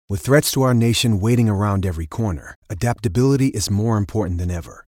With threats to our nation waiting around every corner, adaptability is more important than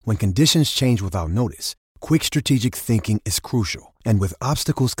ever. When conditions change without notice, quick strategic thinking is crucial. And with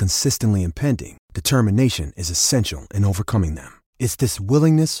obstacles consistently impending, determination is essential in overcoming them. It's this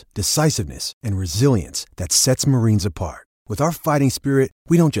willingness, decisiveness, and resilience that sets Marines apart. With our fighting spirit,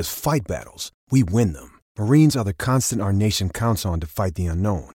 we don't just fight battles, we win them. Marines are the constant our nation counts on to fight the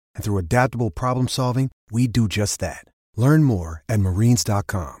unknown. And through adaptable problem solving, we do just that. Learn more at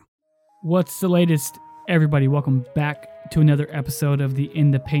marines.com. What's the latest, everybody? Welcome back to another episode of the In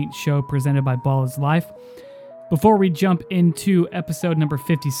the Paint show presented by Ball is Life. Before we jump into episode number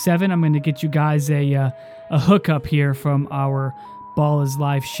 57, I'm going to get you guys a hookup here from our Ball is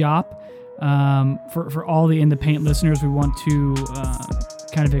Life shop. For all the In the Paint listeners, we want to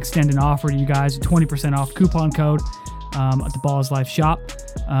kind of extend an offer to you guys, a 20% off coupon code at the Ball is Life shop.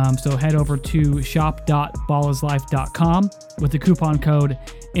 So head over to shop.ballislife.com with the coupon code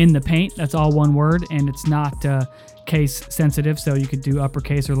In the Paint. That's all one word, and it's not case sensitive, so you could do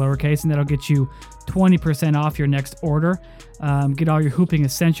uppercase or lowercase, and that'll get you 20% off your next order. Get all your hooping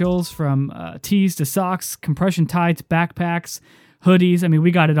essentials from tees to socks, compression tights, backpacks, hoodies. I mean,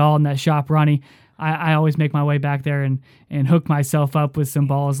 we got it all in that shop, Ronnie. I always make my way back there and hook myself up with some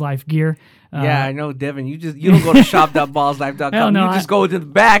Ball is Life gear. Yeah, I know, Devin. You don't go to shop.ballislife.com. No, you just go to the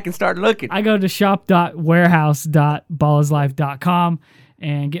back and start looking. I go to shop.warehouse.ballislife.com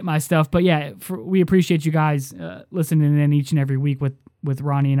and get my stuff. But yeah, we appreciate you guys listening in each and every week with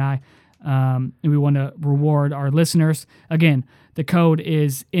Ronnie and I. And we want to reward our listeners. Again, the code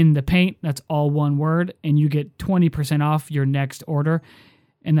is In the Paint. That's all one word, and you get 20% off your next order.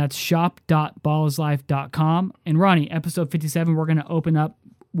 And that's shop.ballislife.com. And Ronnie, episode 57, we're going to open up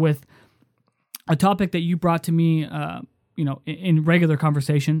with a topic that you brought to me, in regular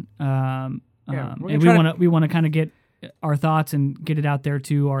conversation. And we want to kind of get our thoughts and get it out there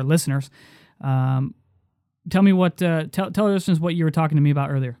to our listeners. Tell me tell our listeners what you were talking to me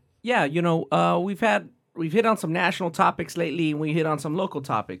about earlier. Yeah, we've hit on some national topics lately, and we hit on some local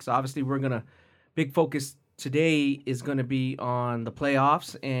topics. Obviously, big focus today is going to be on the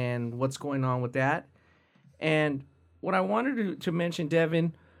playoffs and what's going on with that. And what I wanted to mention,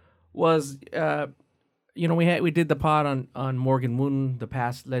 Devin, was we did the pod on Morgan Wooten, the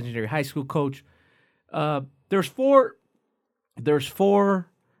past legendary high school coach. There's four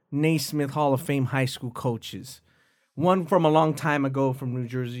Naismith Hall of Fame high school coaches. One from a long time ago from New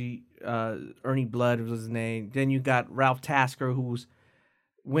Jersey, Ernie Blood was his name. Then you got Ralph Tasker, who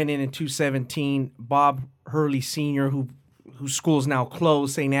went in 2017. Bob Hurley Sr., whose school's now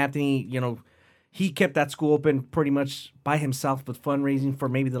closed. St. Anthony, he kept that school open pretty much by himself with fundraising for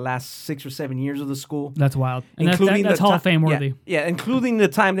maybe the last 6 or 7 years of the school. That's wild. And that's Hall of Fame worthy. Yeah, including the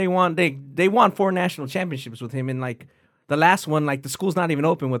time they won 4 national championships with him, and the last one, the school's not even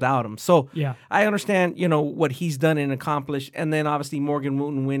open without him. So yeah, I understand, what he's done and accomplished. And then obviously Morgan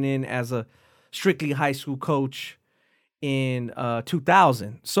Wooten went in as a strictly high school coach in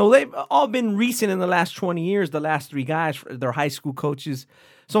 2000. So they've all been recent in the last 20 years, the last three guys, they're high school coaches.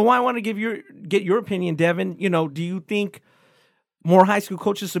 So I want to get your opinion, Devin. Do you think more high school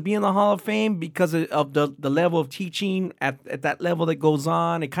coaches should be in the Hall of Fame because of the level of teaching at that level that goes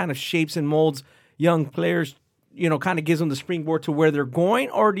on? It kind of shapes and molds young players, kind of gives them the springboard to where they're going?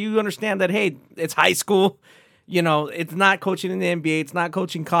 Or do you understand that, hey, it's high school, it's not coaching in the NBA, it's not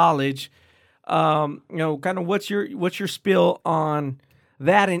coaching college? Kind of what's your spill on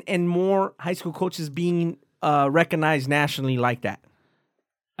that and more high school coaches being recognized nationally like that?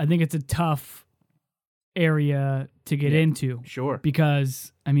 I think it's a tough area to get into. Sure.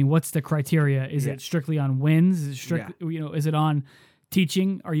 Because, what's the criteria? Is it strictly on wins? Is it is it on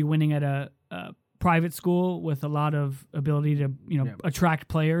teaching? Are you winning at a private school with a lot of ability to, attract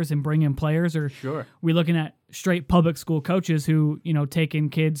players and bring in players? Or sure, we're looking at straight public school coaches who, take in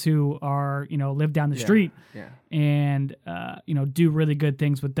kids who are, live down the street and, do really good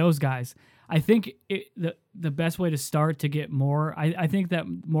things with those guys. I think the best way to start to get more, I think that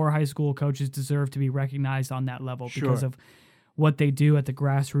more high school coaches deserve to be recognized on that level because of what they do at the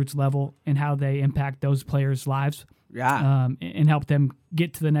grassroots level and how they impact those players' lives. Yeah. And help them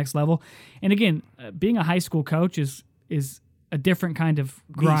get to the next level. And again, being a high school coach is a different kind of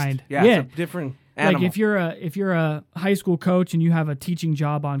grind. Beast. Yeah, it's a different animal. Like if you're a high school coach and you have a teaching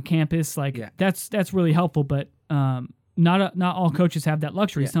job on campus, that's really helpful. But not all coaches have that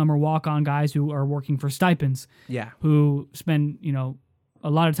luxury. Yeah. Some are walk-on guys who are working for stipends. Yeah. Who spend a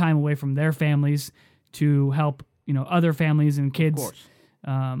lot of time away from their families to help other families and kids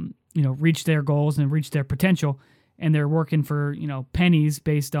reach their goals and reach their potential. And they're working for pennies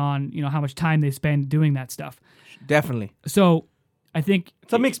based on how much time they spend doing that stuff. Definitely. So I think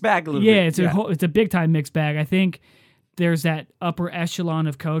it's a mixed bag a little bit. It's a big time mixed bag. I think there's that upper echelon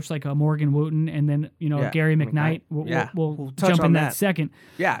of coach like a Morgan Wooten, and then Gary McKnight. We'll jump in that second.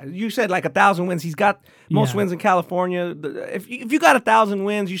 Yeah, you said like 1,000 wins. He's got most wins in California. If you got 1,000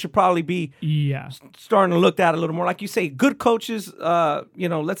 wins, you should probably be starting to look at it a little more. Like you say, good coaches.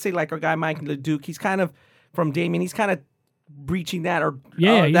 Let's say like our guy Mike LeDuc. He's kind of from Damien. He's kind of breaching that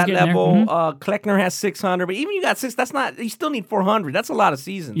that level. Mm-hmm. Kleckner has 600, but even you got 6. That's not. You still need 400. That's a lot of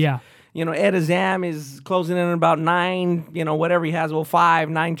seasons. Yeah. Ed Azam is closing in at about 9, whatever he has, 5,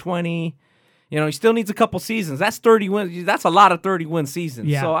 920. He still needs a couple seasons. That's 30 wins. That's a lot of 30-win seasons.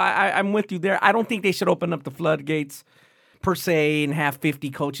 Yeah. So I'm with you there. I don't think they should open up the floodgates per se and have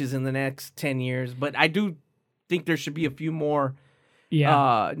 50 coaches in the next 10 years. But I do think there should be a few more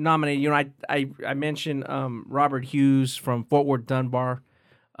nominated. I mentioned Robert Hughes from Fort Worth Dunbar.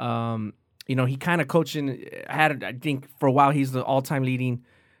 He kind of coaching had, I think, for a while he's the all-time leading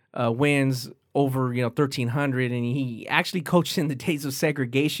wins over 1,300, and he actually coached in the days of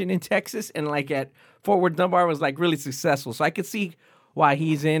segregation in Texas, and like at Fort Worth Dunbar was like really successful. So I could see why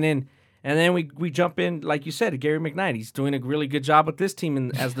he's in, and then we jump in, like you said, Gary McKnight. He's doing a really good job with this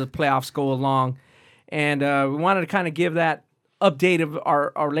team as the playoffs go along, and we wanted to kind of give that update of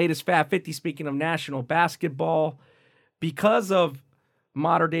our latest Fab 50. Speaking of national basketball, because of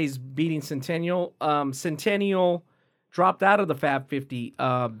Mater Dei's beating Centennial, Centennial dropped out of the Fab 50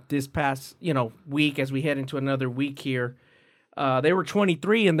 this past week as we head into another week here. They were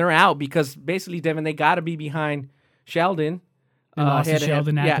 23 and they're out because basically, Devin, they got to be behind Sheldon. They lost to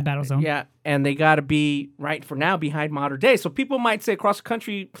Sheldon at the Battle Zone. Yeah, and they got to be right for now behind Mater Dei. So people might say across the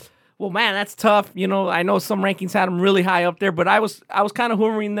country, well, man, that's tough. I know some rankings had them really high up there, but I was kind of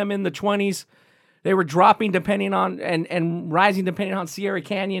hovering them in the 20s. They were dropping depending on and rising depending on Sierra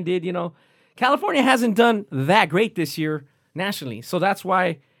Canyon did. California hasn't done that great this year nationally. So that's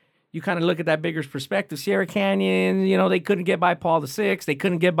why you kind of look at that bigger perspective. Sierra Canyon, they couldn't get by Paul VI. They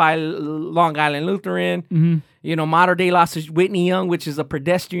couldn't get by Long Island Lutheran. Mm-hmm. Mater Dei lost to Whitney Young, which is a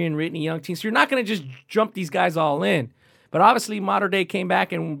pedestrian Whitney Young team. So you're not going to just jump these guys all in. But obviously, Mater Dei came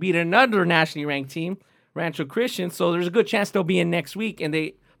back and beat another nationally ranked team, Rancho Christian. So there's a good chance they'll be in next week, and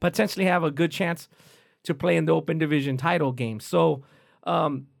they potentially have a good chance to play in the Open Division title game. So,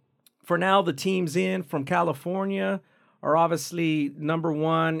 for now, the teams in from California are obviously number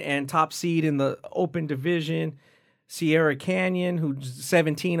 1 and top seed in the Open Division. Sierra Canyon, who's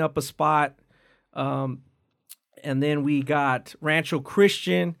 17 up a spot. And then we got Rancho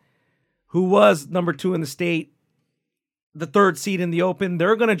Christian, who was number 2 in the state, the 3rd seed in the Open.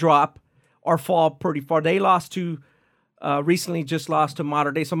 They're going to drop or fall pretty far. They recently just lost to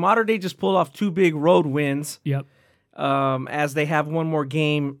Mater Dei. So Mater Dei just pulled off 2 big road wins. Yep. As they have one more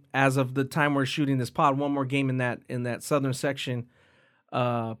game as of the time we're shooting this pod, one more game in that southern section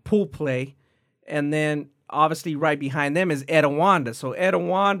pool play. And then obviously right behind them is Etiwanda. So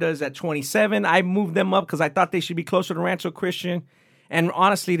Etiwanda is at 27. I moved them up because I thought they should be closer to Rancho Christian. And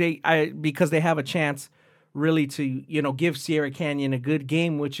honestly, because they have a chance really to, give Sierra Canyon a good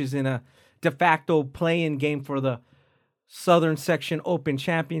game, which is in a de facto play-in game for the Southern Section Open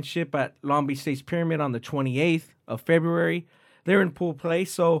Championship at Long Beach State's Pyramid on the 28th of February. They're in pool play.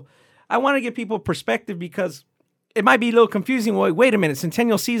 So I want to give people perspective because it might be a little confusing. Wait a minute.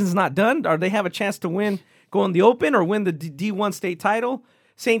 Centennial season's not done. Or they have a chance to go in the Open or win the D1 state title.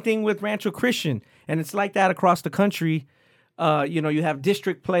 Same thing with Rancho Christian. And it's like that across the country. You have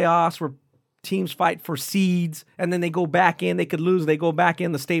district playoffs where teams fight for seeds and then they go back in. They could lose. They go back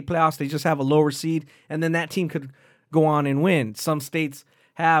in the state playoffs. They just have a lower seed. And then that team could go on and win. Some states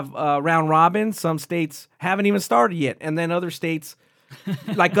have round robin. Some states haven't even started yet. And then other states,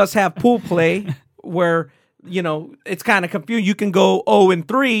 like us, have pool play where, it's kind of confusing. You can go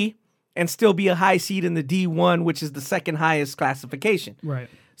 0-3 and still be a high seed in the D1, which is the second highest classification. Right.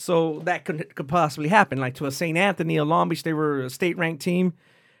 So that could possibly happen. Like to a St. Anthony, a Long Beach, they were a state-ranked team,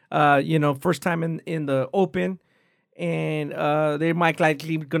 first time in the Open. And they might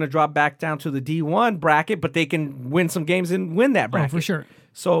likely going to drop back down to the D1 bracket, but they can win some games and win that bracket. Oh, for sure.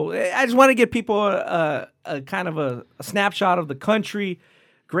 So I just want to give people a kind of a snapshot of the country.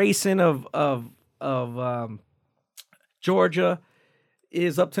 Grayson of Georgia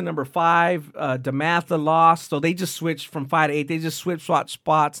is up to number 5. DeMatha lost, so they just switched from 5 to 8. They just switched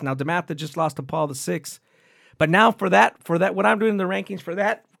spots. Now DeMatha just lost to Paul VI. But now for that, what I'm doing in the rankings for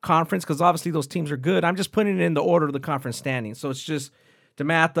that conference, because obviously those teams are good, I'm just putting it in the order of the conference standings. So it's just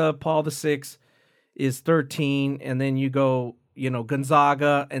DeMatha, Paul VI is 13, and then you go,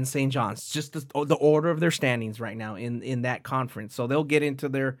 Gonzaga and St. John's. Just the order of their standings right now in that conference. So they'll get into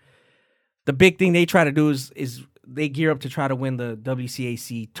their the big thing they try to do is they gear up to try to win the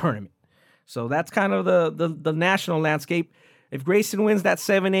WCAC tournament. So that's kind of the national landscape. If Grayson wins that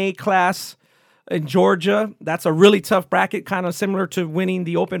 7A class in Georgia, that's a really tough bracket, kind of similar to winning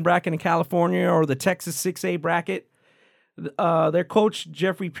the open bracket in California or the Texas 6A bracket. Their coach,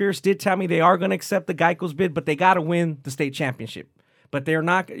 Jeffrey Pierce, did tell me they are going to accept the Geico's bid, but they got to win the state championship. But they're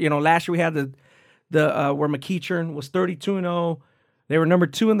not, last year we had the where McEachern was 32-0. They were number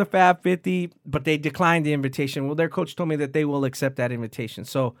 2 in the Fab 50, but they declined the invitation. Well, their coach told me that they will accept that invitation.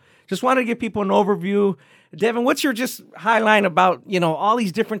 So just wanted to give people an overview. Devin, what's your just highlight about, all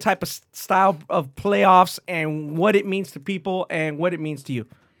these different type of style of playoffs and what it means to people and what it means to you?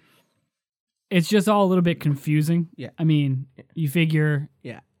 It's just all a little bit confusing. Yeah. I mean, you figure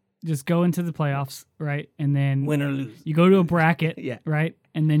just go into the playoffs, right? And then win or lose. You go to a bracket, right?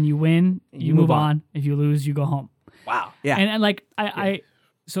 And then you win, you move on. If you lose, you go home. Wow. Yeah. And like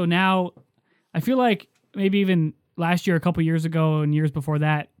so now I feel like maybe even last year, a couple years ago and years before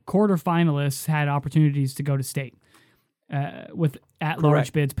that, quarterfinalists had opportunities to go to state with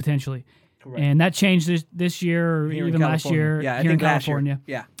at-large bids potentially. Correct. And that changed this year or even last year here in California.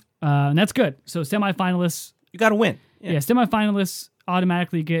 Yeah. And that's good. So semifinalists, you got to win. Yeah, semifinalists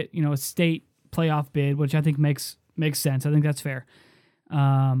automatically get, a state playoff bid, which I think makes sense. I think that's fair.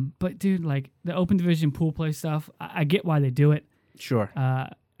 But dude, like the open division pool play stuff, I get why they do it. Sure.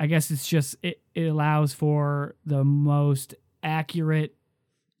 I guess it's just it allows for the most accurate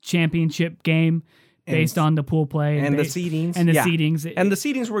championship game based on the pool play and the seedings. And the seedings. And the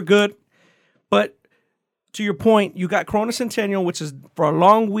seedings were good, but to your point, you got Corona Centennial, which is for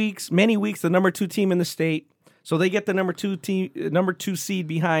many weeks, the number 2 team in the state. So they get the number 2 seed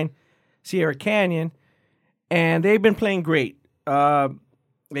behind Sierra Canyon, and they've been playing great.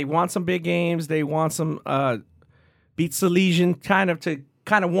 They won some big games. They won some beat Salesian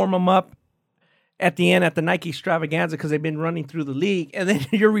kind of warm them up at the end at the Nike Extravaganza because they've been running through the league. And then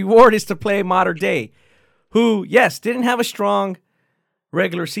your reward is to play Mater Dei, who, yes, didn't have a strong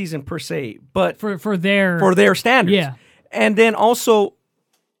regular season per se, but for their standards. Yeah. And then also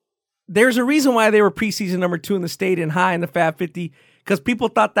there's a reason why they were preseason number 2 in the state and high in the Fab 50, because people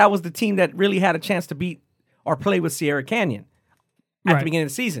thought that was the team that really had a chance to beat or play with Sierra Canyon at the beginning of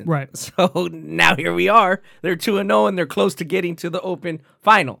the season. Right. So now here we are. They're 2-0 and they're close to getting to the open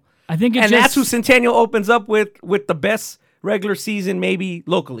final. I think that's who Centennial opens up with the best regular season maybe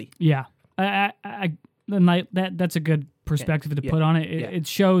locally. Yeah. That's a good perspective to put on it. It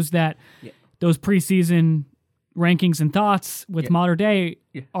shows that those preseason rankings and thoughts with Mater Dei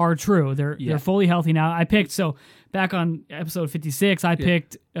are true. They're fully healthy now. So back on episode 56, I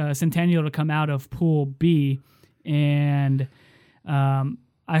picked Centennial to come out of Pool B, and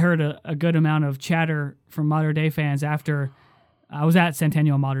I heard a good amount of chatter from Mater Dei fans after I was at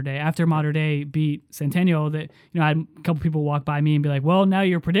Centennial Mater Dei. After Mater Dei beat Centennial, that I had a couple people walk by me and be like, "Well, now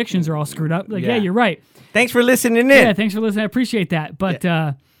your predictions are all screwed up." Like, yeah you're right. Thanks for listening in. Yeah, thanks for listening. I appreciate that. But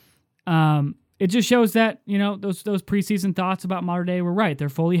it just shows that those preseason thoughts about Mater Dei were right. They're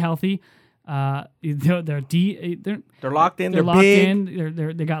fully healthy. They're locked in. They're locked big.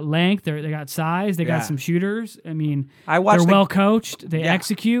 In. They got length. They got size. They got some shooters. I mean, they're well coached. They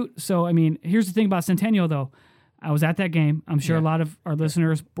execute. So I mean, here's the thing about Centennial though. I was at that game. I'm sure a lot of our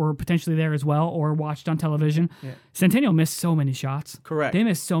listeners were potentially there as well or watched on television. Yeah. Centennial missed so many shots. Correct. They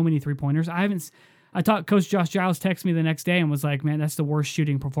missed so many 3-pointers. I thought Coach Josh Giles texted me the next day and was like, "Man, that's the worst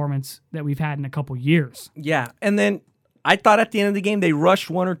shooting performance that we've had in a couple years." Yeah, and then I thought at the end of the game they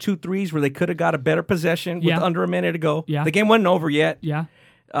rushed 1 or 2 threes where they could have got a better possession with under a minute to go. Yeah. The game wasn't over yet. Yeah.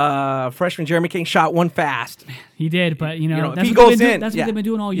 Freshman Jeremy King shot one fast. He did, but if he goes in, that's what they've been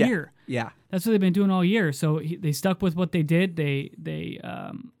doing all year. Yeah. That's what they've been doing all year. So they stuck with what they did. They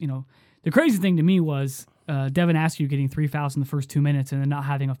the crazy thing to me was Devin Askew getting 3 fouls in the first 2 minutes and then not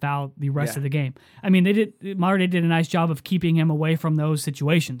having a foul the rest of the game. I mean, Mater Dei did a nice job of keeping him away from those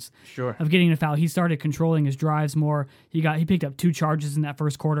situations. Sure. Of getting a foul. He started controlling his drives more. He picked up 2 charges in that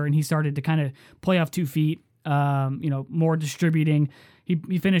first quarter, and he started to kind of play off 2 feet. More distributing.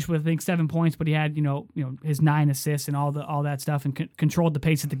 He finished with I think 7 points, but he had his 9 assists and all that stuff, and controlled the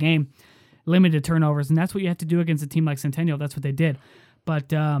pace of the game, limited turnovers, and that's what you have to do against a team like Centennial. That's what they did.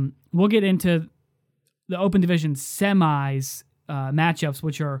 But we'll get into the Open Division semis matchups,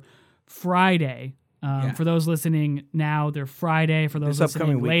 which are Friday. For those listening now, they're Friday. For those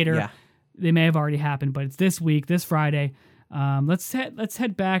listening later, they may have already happened, but it's this week, this Friday. Let's head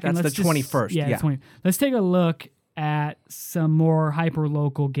back. That's and let's the 21st. Yeah. 20. Let's take a look at some more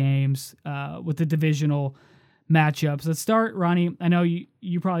hyper-local games with the divisional matchups. Let's start, Ronnie. I know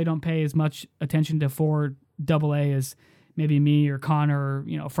you probably don't pay as much attention to 4AA maybe me or Connor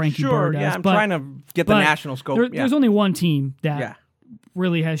or Frankie Sure, Bird does. yeah, I'm trying to get the national scope. There's only one team that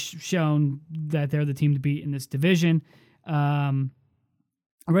really has shown that they're the team to beat in this division.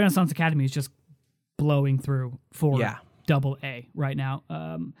 Renaissance Academy is just blowing through for Double-A right now.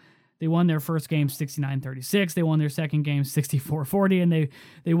 They won their first game 69-36. They won their second game 64-40, and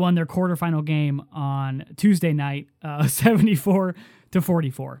they won their quarterfinal game on Tuesday night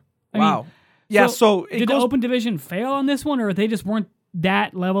 74-44. Wow. So did the Open Division fail on this one, or they just weren't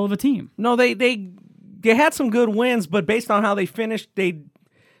that level of a team? No, they had some good wins, but based on how they finished, they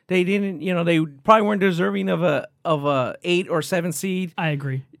didn't. They probably weren't deserving of a 8 or 7 seed. I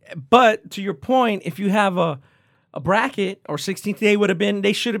agree. But to your point, if you have a bracket or 16th,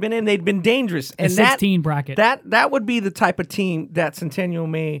 they should have been in. They'd been dangerous. And 16 bracket. That would be the type of team that Centennial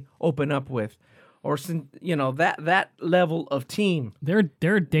may open up with, or that level of team. They're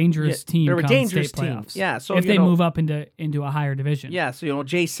a dangerous team. They're a dangerous state team. Playoffs. Yeah. So if they move up into a higher division. Yeah. So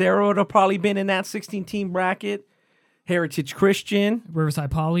Jay Sarah would have probably been in that 16-team bracket. Heritage Christian,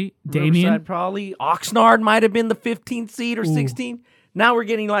 Riverside Poly, Damien, Oxnard might have been the 15th seed or 16th. Now we're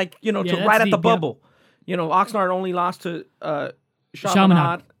getting to right at the bubble. Oxnard only lost to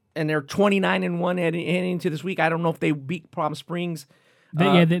Chaminade, and they're 29-1 heading into this week. I don't know if they beat Palm Springs.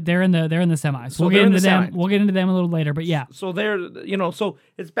 They're in the semis. So we'll get into them. We'll get into them a little later, but yeah. So they're so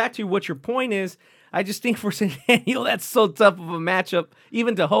it's back to what your point is. I just think for Centennial that's so tough of a matchup,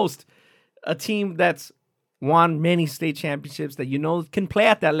 even to host a team that's won many state championships that can play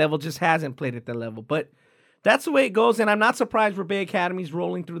at that level, just hasn't played at that level. But that's the way it goes, and I'm not surprised where Bay Academy's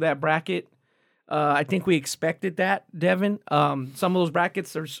rolling through that bracket. I think we expected that, Devin. Some of those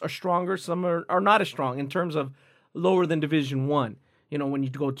brackets are stronger, some are not as strong in terms of lower than Division I. When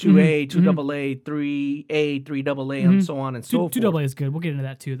you go 2A, 2AA, 3A, 3AA, and so on and so forth. 2AA is good. We'll get into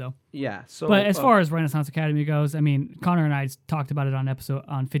that too, though. Yeah. So, but as far as Renaissance Academy goes, I mean, Connor and I talked about it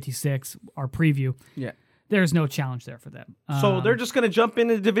on 56, our preview. Yeah. There's no challenge there for them. So they're just going to jump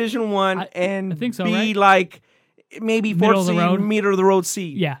into Division I and I think so, be right? like maybe middle of the road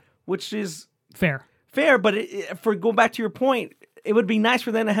seed. Yeah. Which is fair. But go back to your point, it would be nice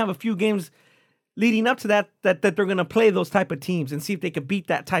for them to have a few games leading up to that they're going to play those type of teams and see if they could beat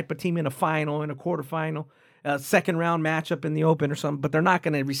that type of team in a final, in a quarterfinal, a second round matchup in the Open or something. But they're not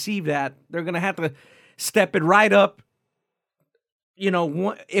going to receive that. They're going to have to step it right up.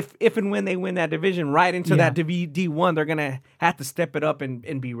 If and when they win that division, right into that D1, they're going to have to step it up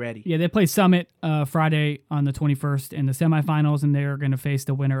and be ready. Yeah, they play Summit Friday on the 21st in the semifinals, and they're going to face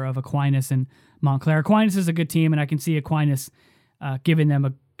the winner of Aquinas and Montclair. Aquinas is a good team, and I can see Aquinas giving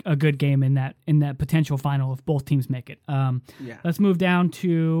them a good game in that potential final if both teams make it. Let's move down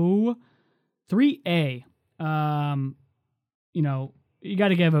to 3A. You got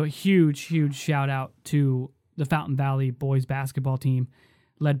to give a huge shout out to the Fountain Valley boys basketball team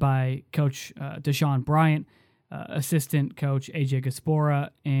led by Coach Deshaun Bryant, assistant coach AJ Gaspora,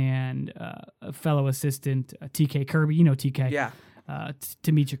 and a fellow assistant TK Kirby. TK. Yeah.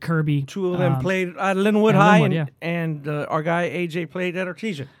 Tamisha Kirby. Two of them played at Linwood High, and our guy AJ played at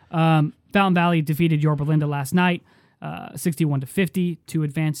Artesia. Fountain Valley defeated Yorba Linda last night, 61-50, to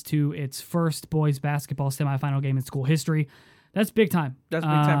advance to its first boys basketball semifinal game in school history. That's big time. That's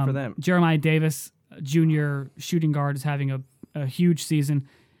big time for them. Jeremiah Davis, junior shooting guard, is having a huge season.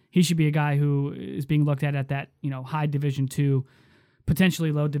 He should be a guy who is being looked at that high Division II,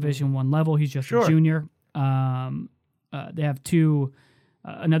 potentially low Division I level. He's just a junior. They have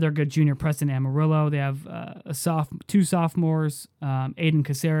another good junior, Preston Amarillo. They have two sophomores, Aiden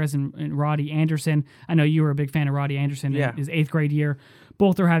Caceres and Roddy Anderson. I know you were a big fan of Roddy Anderson in his 8th grade year.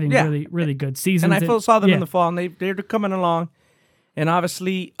 Both are having really, really good seasons. And I saw them in the fall, and they're coming along. And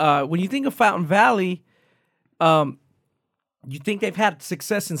obviously, when you think of Fountain Valley, you think they've had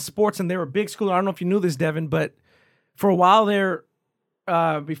success in sports, and they're a big school. I don't know if you knew this, Devin, but for a while there,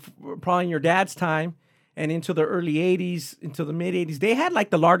 probably in your dad's time, and into the early 80s, into the mid 80s, they had like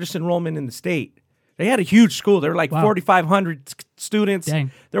the largest enrollment in the state. They had a huge school. There were like 4,500 students.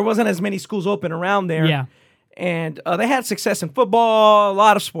 Dang. There wasn't as many schools open around there. Yeah. And they had success in football, a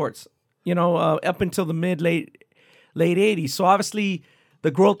lot of sports, up until the late 80s. So obviously the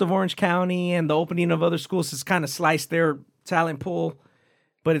growth of Orange County and the opening of other schools has kind of sliced their talent pool.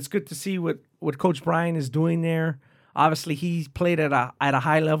 But it's good to see what Coach Bryan is doing there. Obviously, he played at a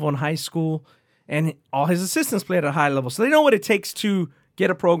high level in high school, and all his assistants played at a high level. So they know what it takes to get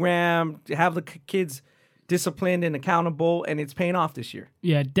a program, to have the kids disciplined and accountable, and it's paying off this year.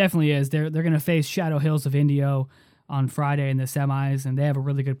 Yeah, it definitely is. They're going to face Shadow Hills of Indio on Friday in the semis, and they have a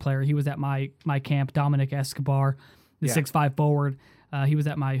really good player. He was at my camp, Dominic Escobar. the 6'5" forward. He was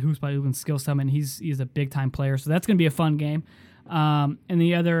at my Hoops by Ugin Skill Summit. And he's a big-time player, so that's going to be a fun game. And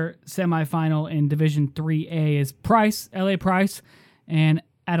the other semifinal in Division 3A is LA Price, and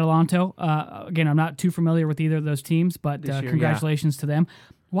Adelanto. Again, I'm not too familiar with either of those teams, but congratulations to them.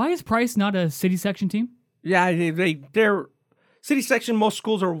 Why is Price not a city section team? Yeah, they're city section. Most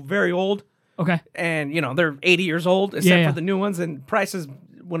schools are very old. Okay. And, they're 80 years old, except for the new ones. And Price's,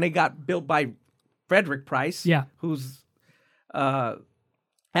 when they got built by Frederick Price, who's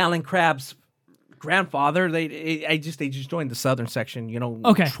Alan Crabb's grandfather, they just joined the southern section,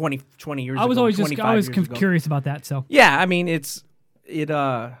 20 years ago. I was always curious about that. So yeah, I mean it's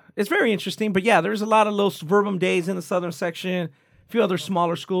very interesting. But yeah, there's a lot of little Verbum days in the southern section. A few other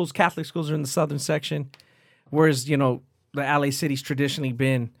smaller schools, Catholic schools, are in the southern section, whereas the LA City's traditionally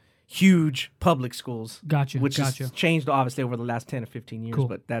been huge public schools. Gotcha. Which has changed obviously over the last 10 or 15 years. Cool.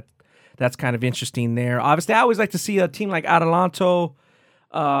 But that's kind of interesting there. Obviously, I always like to see a team like Adelanto.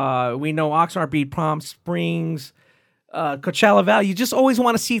 We know Oxnard beat Palm Springs, Coachella Valley. You just always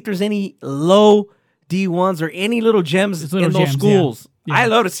want to see if there's any low D1s or any little gems in those schools. Yeah. I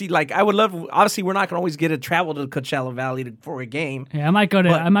love to see. I would love. Obviously, we're not going to always get to travel to Coachella Valley for a game. Yeah, I might go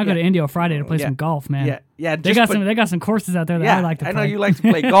to Indio Friday to play some golf, man. Yeah. They got some courses out there that I like to play. I know you like to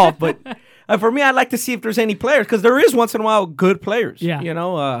play golf, but for me, I like to see if there's any players, because there is once in a while good players.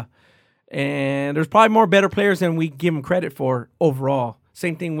 Yeah. And there's probably more better players than we give them credit for overall.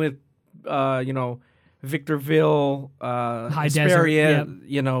 Same thing with, Victorville, High Hesperia,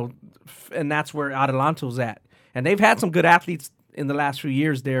 Desert, and that's where Adelanto's at. And they've had some good athletes in the last few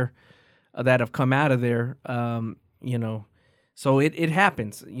years there that have come out of there, So it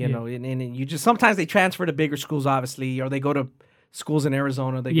happens, and you just, sometimes they transfer to bigger schools, obviously, or they go to schools in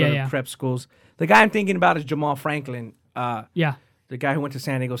Arizona, they go to prep schools. The guy I'm thinking about is Jamal Franklin. The guy who went to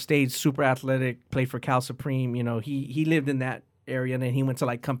San Diego State, super athletic, played for Cal Supreme. He lived in that area, and then he went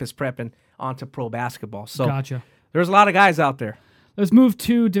to Compass Prep and on to pro basketball. So gotcha. There's a lot of guys out there. Let's move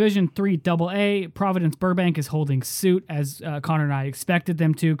to Division 3 AA. Providence Burbank is holding suit, as Connor and I expected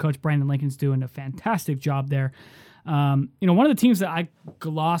them to. Coach Brandon Lincoln's doing a fantastic job there. One of the teams that I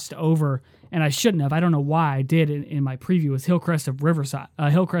glossed over, and I shouldn't have, I don't know why I did in my preview, was Hillcrest Riverside.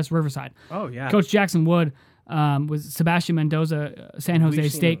 Oh, yeah. Coach Jackson Wood was Sebastian Mendoza, San Jose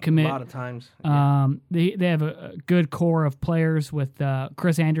State commit. A lot of times. They have a good core of players with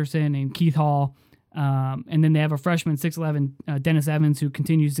Chris Anderson and Keith Hall. And then they have a freshman 6'11", Dennis Evans, who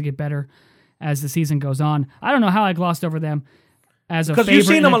continues to get better as the season goes on. I don't know how I glossed over them as a favorite. Because you've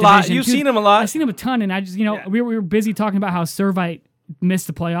seen them a lot. You've seen them a lot. I've seen them a ton, and I just, we were busy talking about how Servite missed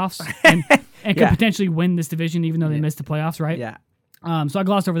the playoffs and could potentially win this division, even though they missed the playoffs, right? Yeah. So I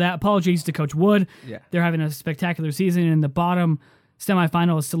glossed over that. Apologies to Coach Wood. Yeah. They're having a spectacular season. In the bottom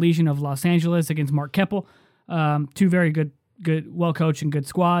semifinal is Salesian of Los Angeles against Mark Keppel. Two very good, well-coached and good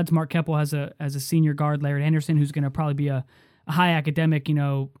squads. Mark Keppel has a senior guard, Larry Anderson, who's going to probably be a high academic,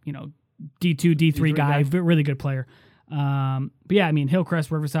 D2, D3 guy, really good player. But yeah, I mean,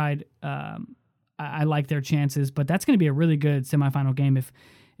 Hillcrest, Riverside, I like their chances, but that's going to be a really good semifinal game if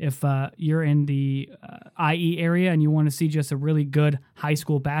you're in the IE area and you want to see just a really good high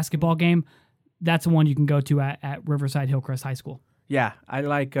school basketball game. That's the one you can go to at Riverside Hillcrest High School. Yeah, I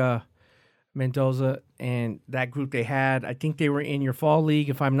like Mendoza and that group they had. I think they were in your fall league,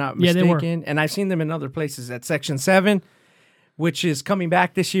 if I'm not mistaken. Yeah, they were. And I've seen them in other places at Section 7, which is coming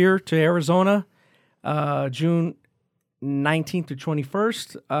back this year to Arizona, June 19th to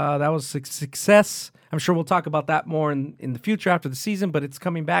 21st. That was a success. I'm sure we'll talk about that more in the future after the season, but it's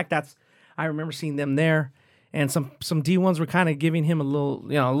coming back. I remember seeing them there, and some D1s were kind of giving him a little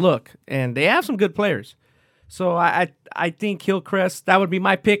look, and they have some good players. So I think Hillcrest, that would be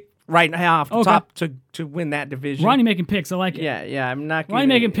my pick right now off the top to win that division. Ronnie making picks, I like it. Yeah, I'm not. Ronnie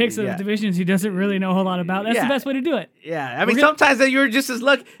making picks of divisions he doesn't really know a whole lot about. That's the best way to do it. Yeah, I mean sometimes you're just as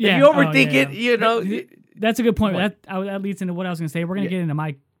lucky. If you overthink it, That's a good point. That leads into what I was going to say. We're going to get into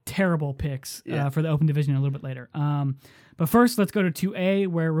my terrible picks for the Open Division a little bit later. But first, let's go to 2A,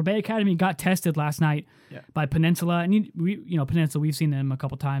 where Rebay Academy got tested last night by Peninsula. And Peninsula, we've seen them a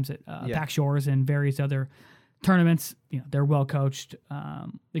couple times at Pac Shores and various other tournaments. They're well coached.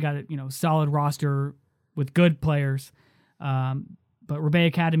 They got a solid roster with good players. But Rebay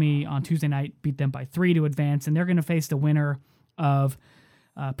Academy on Tuesday night beat them by 3 to advance, and they're going to face the winner of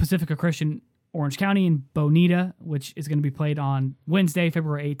Pacifica Christian Orange County and Bonita, which is going to be played on Wednesday,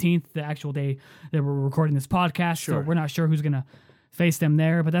 February 18th, the actual day that we're recording this podcast. Sure. So we're not sure who's going to face them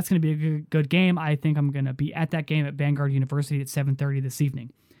there, but that's going to be a good game. I think I'm going to be at that game at Vanguard University at 7:30 this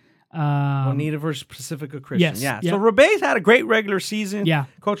evening. Bonita versus Pacifica Christian. Yes. Yeah. So Rebay's had a great regular season. Yeah.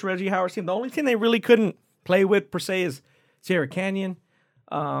 Coach Reggie Howard's team. The only thing they really couldn't play with per se is Sierra Canyon.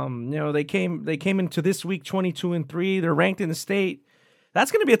 They came into this week 22-3. They're ranked in the state. That's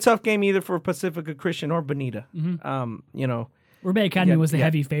going to be a tough game either for Pacifica Christian or Bonita. Mm-hmm. Rebecca Academy was the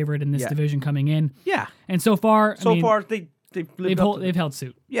heavy favorite in this division coming in. Yeah, and so far they've held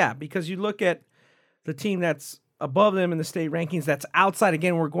suit. Yeah, because you look at the team that's above them in the state rankings, that's outside.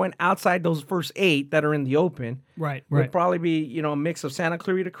 Again, we're going outside those first 8 that are in the open. Right. Will probably be a mix of Santa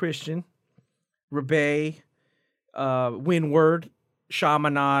Clarita Christian, Rebay, Windward,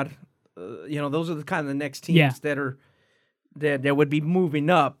 Chaminade. Those are the kind of the next teams that would be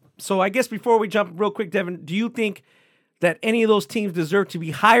moving up. So I guess before we jump real quick, Devin, do you think that any of those teams deserve to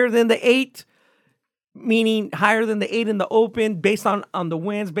be higher than the 8, meaning higher than the 8 in the open based on the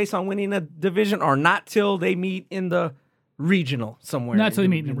wins, based on winning a division, or not till they meet in the regional somewhere? Not till they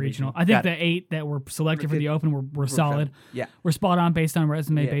meet in the regional. I think the 8 that were selected for the open were solid. Yeah. We're spot on based on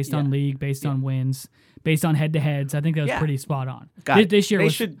resume, based on league, based on wins, based on head-to-heads. I think that was pretty spot on. This year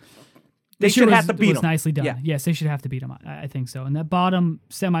they should have to beat them. Nicely done. Yeah. Yes, they should have to beat them. I think so. And that bottom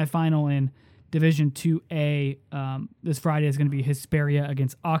semifinal in Division 2A this Friday is going to be Hesperia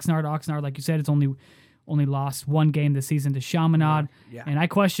against Oxnard. Oxnard, like you said, it's only lost 1 game this season to Chaminade. Yeah. And I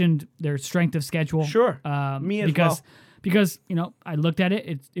questioned their strength of schedule. Sure. Me as well. Because, I looked at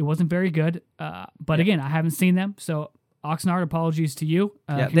it. It wasn't very good. But again, I haven't seen them. So, Oxnard, apologies to you.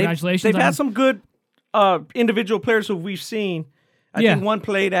 Congratulations. They've had some good individual players who we've seen. I think one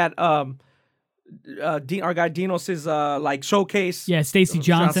played at our guy Dinos' showcase. Yeah, Stacy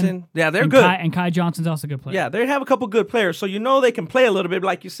Johnson. Yeah, they're good. And Kai Johnson's also a good player. Yeah, they have a couple good players. So they can play a little bit. But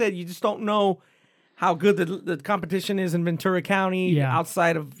like you said, you just don't know how good the competition is in Ventura County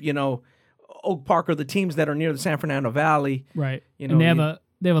outside of, Oak Park or the teams that are near the San Fernando Valley. Right. And they have a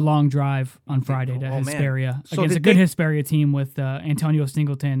long drive on Friday to Hesperia against a good Hesperia team with Antonio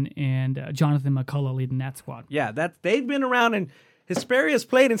Singleton and Jonathan McCullough leading that squad. Yeah, they've been around, and Hesperia's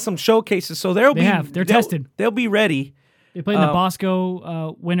played in some showcases, so they're tested. They'll be ready. They played in the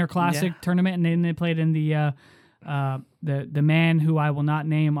Bosco Winter Classic tournament, and then they played in the man who I will not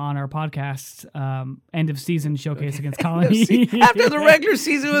name on our podcast end of season showcase against Colony. After the regular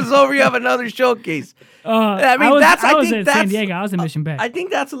season was over, you have another showcase. I was at San Diego. I was in Mission Bay. I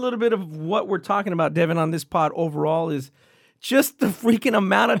think that's a little bit of what we're talking about, Devin, on this pod overall is just the freaking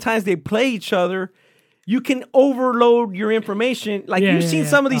amount of times they play each other. You can overload your information. Like you've seen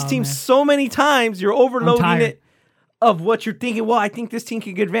some of these teams so many times, you're overloading it of what you're thinking. Well, I think this team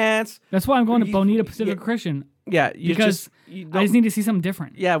can advance. That's why I'm going to Bonita Pacific Christian. Yeah, because I just need to see something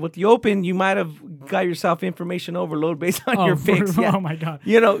different. Yeah, with the open, you might have got yourself information overload based on your picks. Oh my God!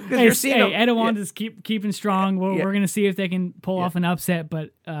 You're seeing. Edawanda is keeping strong. We're going to see if they can pull off an upset.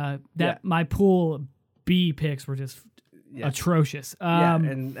 But my pool B picks were just atrocious.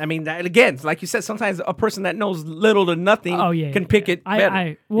 And I mean, again, like you said, sometimes a person that knows little to nothing can pick it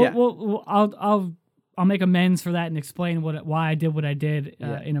better. I'll make amends for that and explain why I did what I did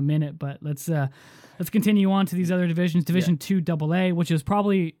in a minute. But let's continue on to these other divisions. Division 2 AA, which is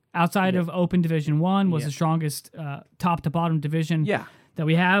probably outside of Open Division 1, was the strongest top to bottom division that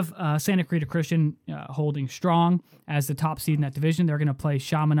we have. Santa Clarita Christian holding strong as the top seed in that division. They're going to play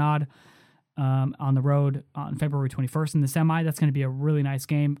Chaminade on the road on February 21st in the semi. That's going to be a really nice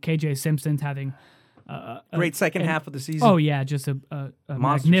game. KJ Simpson's having a great second half of the season. Oh, yeah, just a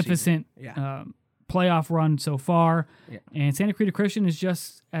magnificent playoff run so far. Yeah. And Santa Clarita Christian is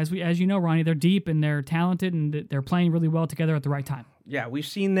just, as you know, Ronnie, they're deep and they're talented and they're playing really well together at the right time. Yeah, we've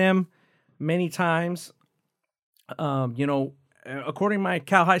seen them many times. According to my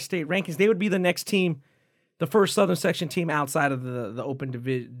Cal High State rankings, they would be the next team, the first Southern Section team outside of the Open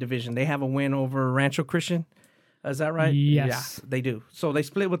Division. They have a win over Rancho Christian. Is that right? Yes. Yeah, they do. So they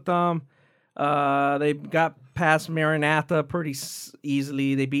split with them. They got past Maranatha pretty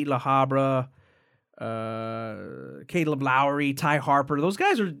easily. They beat La Habra. Caleb Lowry, Ty Harper. Those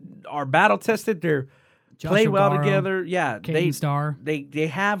guys are battle tested. They're play well together. Yeah, they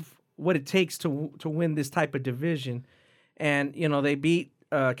have what it takes to win this type of division. And they beat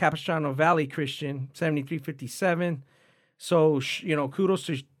Capistrano Valley Christian 73-57. So kudos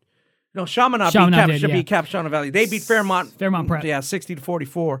to Chaminade beat Capistrano Valley. They beat Fairmont Prep. Yeah,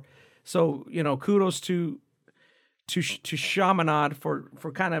 60-44. So kudos to Chaminade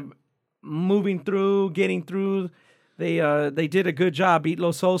for kind of moving through, getting through. They did a good job, beat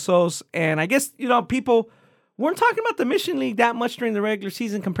Los Osos. And I guess, people weren't talking about the Mission League that much during the regular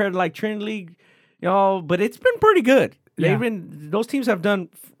season compared to like Trinity League, but it's been pretty good. Yeah. Those teams have done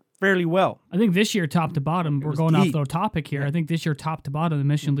fairly well. I think this year, top to bottom, we're going off the topic here. Yeah. I think this year, top to bottom, the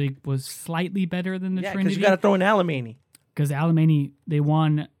Mission League was slightly better than the Trinity League. Because you got to throw in Alemany. Because Alemany, they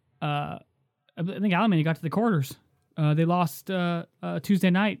won I think Alemany got to the quarters. They lost Tuesday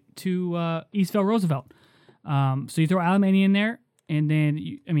night to Eastville Roosevelt. So you throw Alemany in there, and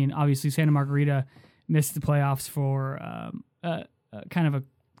then obviously Santa Margarita missed the playoffs for kind of a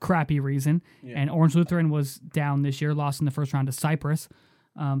crappy reason, and Orange Lutheran was down this year, lost in the first round to Cypress.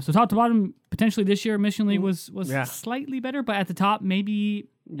 So top to bottom, potentially this year, Mission Lee was slightly better, but at the top, maybe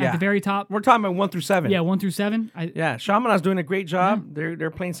at the very top. We're talking about 1 through 7. Yeah, 1 through 7. Chaminade's doing a great job.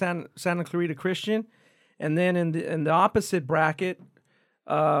 They're playing Santa Clarita Christian. And then in the opposite bracket,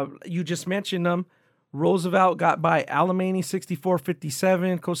 you just mentioned them. Roosevelt got by Alemany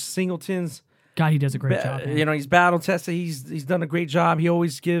 64-57. Coach Singleton's. God, he does a great job. Man. He's battle tested. He's done a great job. He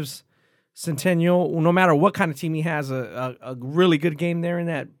always gives Centennial, no matter what kind of team he has, a really good game there in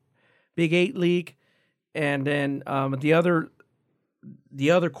that Big 8 league. And then the other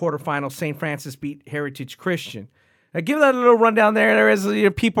quarterfinal, St. Francis beat Heritage Christian. Give that a little rundown there. There is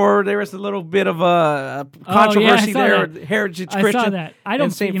a little bit of a controversy there. That. Heritage I Christian. Saw that. I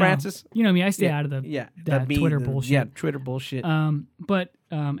don't St. Francis. You know me. I stay out of the Twitter bullshit. Yeah, Twitter bullshit. But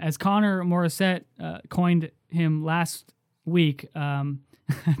as Connor Morissette coined him last week,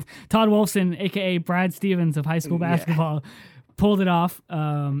 Todd Wolfson, a.k.a. Brad Stevens of high school basketball, pulled it off.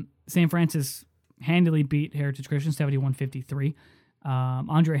 St. Francis handily beat Heritage Christian 71-53.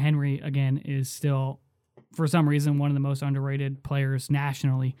 Andre Henry, again, is still, for some reason, one of the most underrated players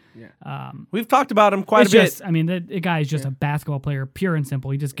nationally. Yeah. We've talked about him quite a bit. The guy is just a basketball player, pure and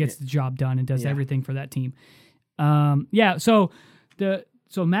simple. He just gets the job done and does everything for that team. So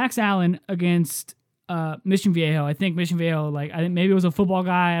Max Allen against Mission Viejo. I think Mission Viejo, I think maybe it was a football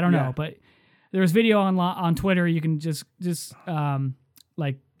guy. I don't know, but there was video on Twitter. You can just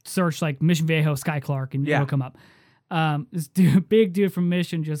search Mission Viejo Sky Clark and it'll come up. This dude, big dude from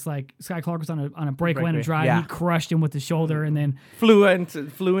Mission, just Sky Clark was on a breakaway and a drive. Yeah. He crushed him with the shoulder and then flew into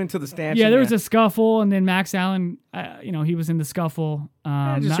the stanchion. Yeah, there was a scuffle, and then Max Allen, he was in the scuffle.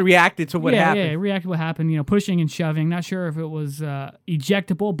 Reacted to what happened. Yeah, reacted to what happened. Pushing and shoving. Not sure if it was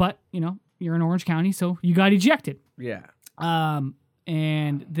ejectable, but you're in Orange County, so you got ejected. Yeah.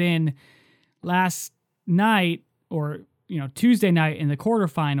 And then last night, or Tuesday night in the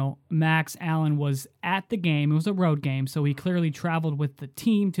quarterfinal, Max Allen was at the game. It was a road game, so he clearly traveled with the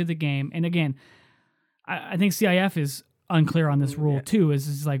team to the game. And again, I think CIF is unclear on this rule too.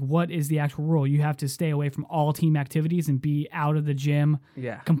 Is what is the actual rule? You have to stay away from all team activities and be out of the gym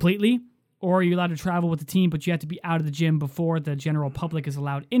completely, or are you allowed to travel with the team, but you have to be out of the gym before the general public is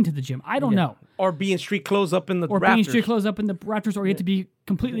allowed into the gym? I don't know. Or be in street clothes up in the Raptors. Or you have to be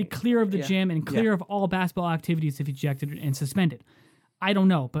completely clear of the gym and clear of all basketball activities if ejected and suspended. I don't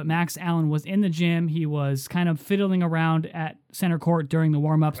know, but Max Allen was in the gym. He was kind of fiddling around at center court during the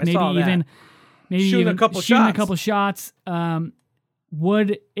warm-ups, shooting a couple shots.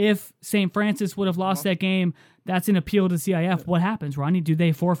 If St. Francis would have lost that game, that's an appeal to CIF. What happens, Ronnie? Do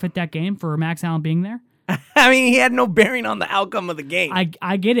they forfeit that game for Max Allen being there? He had no bearing on the outcome of the game.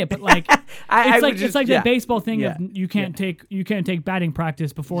 I get it, but it's like that baseball thing of you can't take batting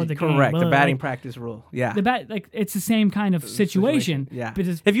practice before the game. Correct, the batting practice rule. Yeah, it's the same kind of situation. Yeah,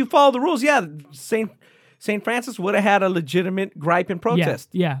 if you follow the rules, St. Francis would have had a legitimate gripe and protest.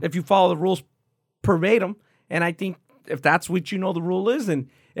 Yeah. If you follow the rules verbatim, and I think if that's what the rule is, and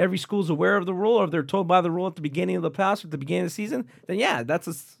every school's aware of the rule, or they're told by the rule at the beginning of the pass, at the beginning of the season, then that's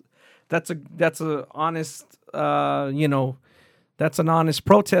a honest, that's an honest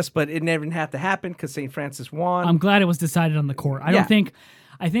protest, but it never had to happen because St. Francis won. I'm glad it was decided on the court. I think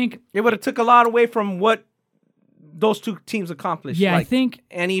it would have took a lot away from what those two teams accomplished. Yeah, I think,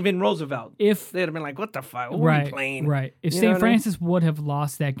 and even Roosevelt, if they'd have been like, "What the fuck? What are we playing?" Right. If St. Francis would have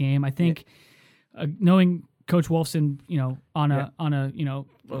lost that game, I think, knowing Coach Wolfson, on a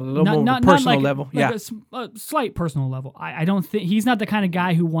little more personal level. A slight personal level. I don't think he's not the kind of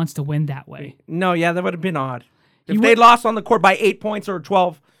guy who wants to win that way. No, that would have been odd. If they lost on the court by 8 points or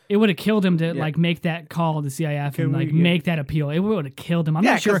 12, it would have killed him to make that call to CIF and make that appeal. It would have killed him. I'm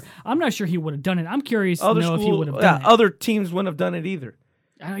not sure he would have done it. I'm curious to know if he would have done it. Other teams wouldn't have done it either.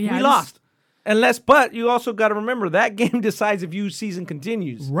 We lost. But you also got to remember that game decides if U season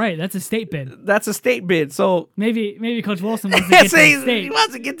continues. Right, that's a state bid. So maybe Coach Wilson wants to get to the state. He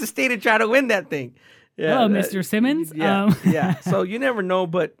wants to get to state and try to win that thing. Yeah, hello, Mr. Simmons. So you never know,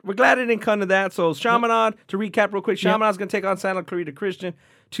 but we're glad it didn't come to that. So Chaminade, to recap real quick, Chaminade's going to take on Santa Clarita Christian,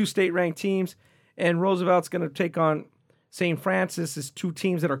 2 state-ranked teams, and Roosevelt's going to take on St. Francis, is 2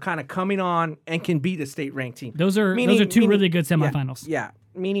 teams that are kind of coming on and can beat a state-ranked team. Those are 2 really good semifinals.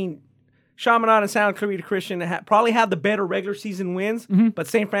 Meaning Chaminade and Santa Clarita Christian probably have the better regular season wins, but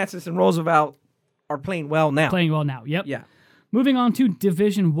St. Francis and Roosevelt are playing well now. Yep. Yeah. Moving on to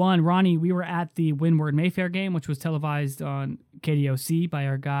Division I, Ronnie, we were at the Windward Mayfair game, which was televised on KDOC by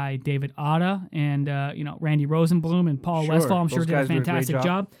our guy David Otta and Randy Rosenblum and Paul Westfall. I'm sure did a fantastic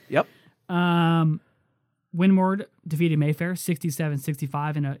job. Yep. Windward defeated Mayfair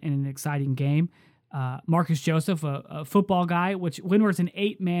 67-65 in an exciting game. Marcus Joseph, a football guy, which Windward's an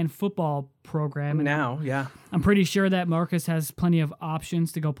 8-man football program. Now, yeah. I'm pretty sure that Marcus has plenty of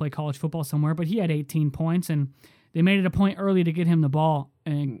options to go play college football somewhere, but he had 18 points, and they made it a point early to get him the ball,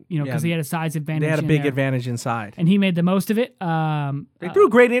 and because he had a size advantage. They had a big advantage inside, and he made the most of it. They threw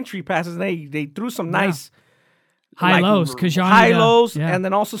great entry passes. They threw some nice high lows, and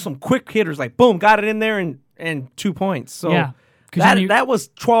then also some quick hitters. Like boom, got it in there and 2 points. So that was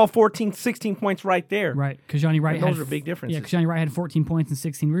 12, 14, 16 points right there. Right, Kajani Wright. Those are big differences. Yeah, Kajani Wright had 14 points and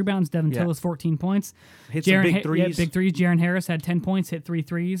 16 rebounds. Devin Tillis 14 points. Hit some big threes. Big threes. Jaron Harris had 10 points, hit 3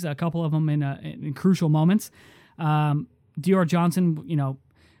 threes. A couple of them in crucial moments. Dior Johnson,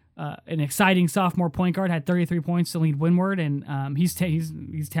 an exciting sophomore point guard, had 33 points to lead Windward, and he's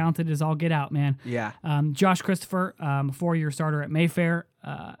talented as all get out, man. Yeah. Josh Christopher, a 4-year starter at Mayfair,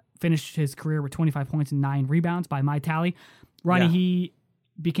 finished his career with 25 points and 9 rebounds by my tally. Ronnie, he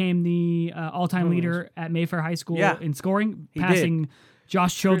became the all-time leader at Mayfair High School in scoring, passing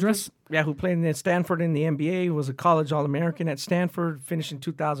Josh Childress. Yeah, who played at Stanford in the NBA, was a college All-American at Stanford, finished in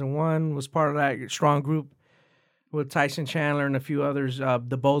 2001, was part of that strong group with Tyson Chandler and a few others,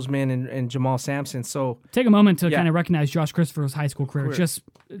 the Bozeman and Jamal Sampson. So take a moment to kind of recognize Josh Christopher's high school career. Just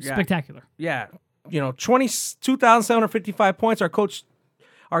spectacular. Yeah. 2,755 points.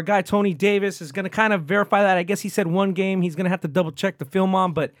 Our guy Tony Davis is going to kind of verify that. I guess he said one game he's going to have to double check the film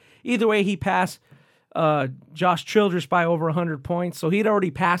on, but either way, he passed Josh Childress by over 100 points. So he'd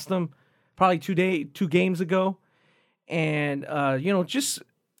already passed him probably 2 games ago. And, just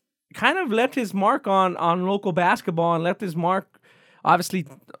kind of left his mark on local basketball and left his mark, obviously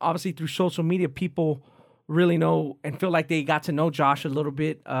through social media. People really know and feel like they got to know Josh a little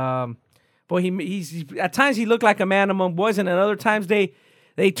bit. Boy, he's at times he looked like a man among boys, and at other times they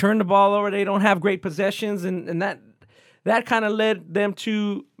turn the ball over. They don't have great possessions, and that kind of led them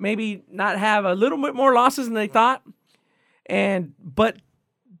to maybe not have a little bit more losses than they thought. But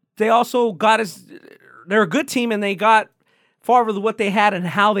they also they're a good team, and they got far with what they had and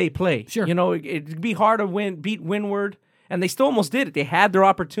how they play. Sure. It'd be hard to beat Windward, and they still almost did it. They had their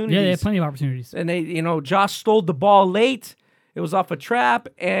opportunities. Yeah, they had plenty of opportunities. And Josh stole the ball late. It was off a trap,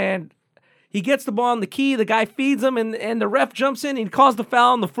 and he gets the ball on the key. The guy feeds him, and the ref jumps in. And he calls the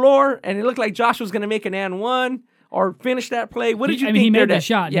foul on the floor, and it looked like Josh was going to make an and one or finish that play. What did you think? He made the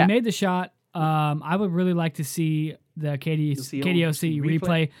shot. Yeah. He made the shot. I would really like to see the KDOC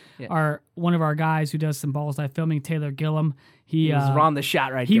replay. Yeah. One of our guys who does some Balls Live filming, Taylor Gillum. He was on the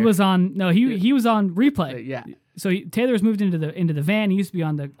shot right there. He was on replay. Yeah. So Taylor's moved into the van. He used to be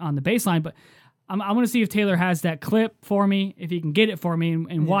on the baseline, but I want to see if Taylor has that clip for me, if he can get it for me,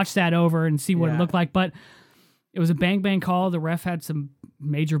 and watch that over and see what it looked like. But it was a bang call. The ref had some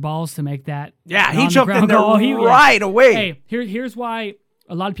major balls to make that. Yeah, he jumped in there right away. Hey, here's why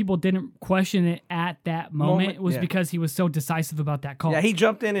a lot of people didn't question it at that moment. It was because he was so decisive about that call. Yeah, he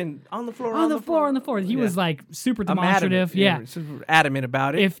jumped in and on the floor. He was like super demonstrative. Super adamant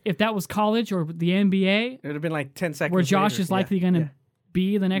about it. If that was college or the NBA, it would have been like 10 seconds where Josh is likely going to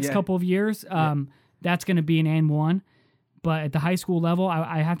be the next couple of years. That's going to be an and one. But at the high school level,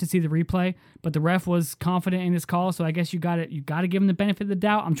 I have to see the replay. But the ref was confident in his call, so I guess you got to give him the benefit of the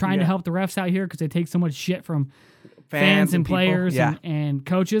doubt. I'm trying to help the refs out here because they take so much shit from fans and players and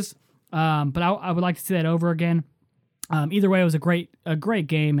coaches. But I would like to see that over again. Either way, it was a great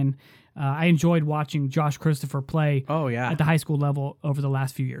game, and I enjoyed watching Josh Christopher play at the high school level over the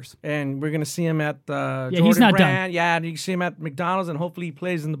last few years. And we're going to see him at Jordan he's not Brand. done. Yeah, you can see him at McDonald's, and hopefully he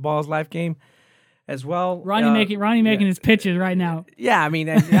plays in the Balls Life game as well. Ronnie making his pitches right now. Yeah, I mean,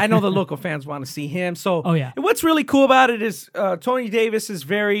 I know the local fans want to see him. So what's really cool about it is Tony Davis is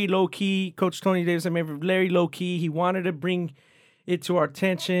very low-key. Coach Tony Davis, very low-key. He wanted to bring it to our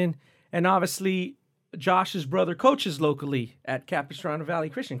attention. And obviously, Josh's brother coaches locally at Capistrano Valley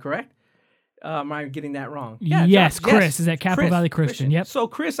Christian, correct? Am I getting that wrong? Yeah, yes, Chris is at Capital Valley Christian. Yep. So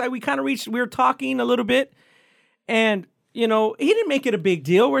Chris, we were talking a little bit, and he didn't make it a big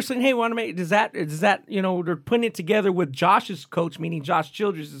deal. We're saying, hey, want to make does that they're putting it together with Josh's coach, meaning Josh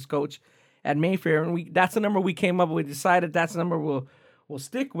Childress' coach at Mayfair, and that's the number we came up with. We decided that's the number we'll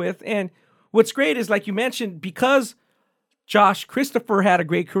stick with. And what's great is, like you mentioned, because Josh Christopher had a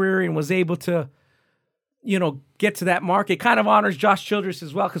great career and was able to get to that mark, it kind of honors Josh Childress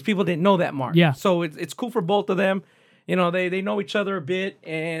as well because people didn't know that mark. Yeah. So it's cool for both of them. they know each other a bit,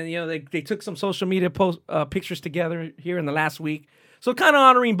 and they took some social media pictures together here in the last week. So kind of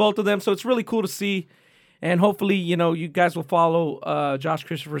honoring both of them. So it's really cool to see. And hopefully, you guys will follow Josh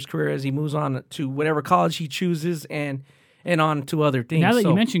Christopher's career as he moves on to whatever college he chooses and on to other things. Now that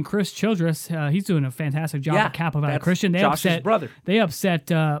you mentioned Chris Childress, he's doing a fantastic job at Capo Valley Christian. Josh's brother. They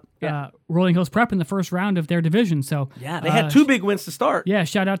upset Rolling Hills Prep in the first round of their division. So they had 2 big wins to start. Yeah,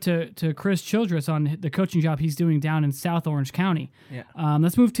 shout out to Chris Childress on the coaching job he's doing down in South Orange County. Yeah.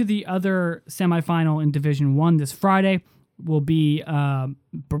 Let's move to the other semifinal in Division 1 this Friday. Will be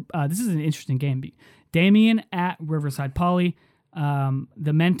this is an interesting game. Damien at Riverside Poly.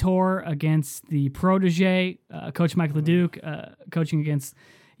 The mentor against the protege, Coach Mike LeDuc, coaching against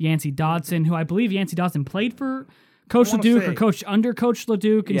Yancey Dodson, who I believe Yancey Dodson played for Coach LeDuc or coached under Coach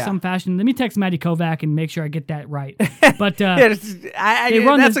LeDuc in some fashion. Let me text Matty Kovac and make sure I get that right. But that's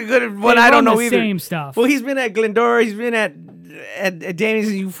a good one. I don't know either. Same stuff. Well, he's been at Glendora. He's been at Danny's,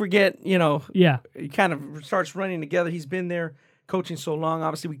 and you forget, Yeah. He kind of starts running together. He's been there coaching so long.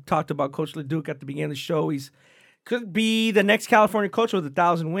 Obviously, we talked about Coach LeDuc at the beginning of the show. He's could be the next California coach with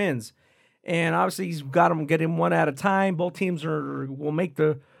 1,000 wins. And obviously, he's got them getting one at a time. Both teams will make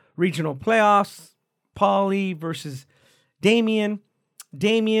the regional playoffs. Poly versus Damien.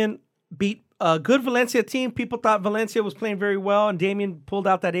 Damien beat a good Valencia team. People thought Valencia was playing very well, and Damien pulled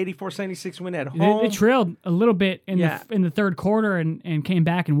out that 84-76 win at home. They trailed a little bit in the third quarter and came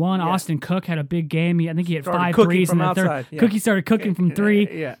back and won. Yeah. Austin Cook had a big game. I think he had 5 threes in the third. Yeah. Cookie started cooking from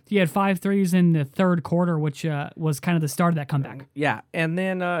 3. Yeah. He had 5 threes in the third quarter, which was kind of the start of that comeback. Yeah, and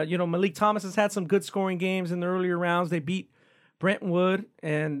then Malik Thomas has had some good scoring games in the earlier rounds. They beat Brentwood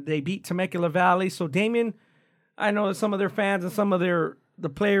and they beat Temecula Valley. So Damien, I know that some of their fans and some of the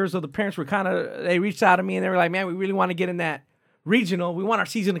players or the parents were they reached out to me and they were like, man, we really want to get in that regional. We want our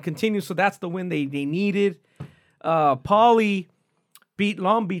season to continue. So that's the win they needed. Poly beat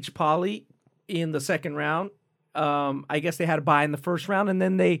Long Beach Poly in the second round. I guess they had a bye in the first round, and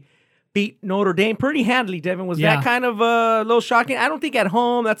then they beat Notre Dame pretty handily, Devin. Was that kind of a little shocking? I don't think at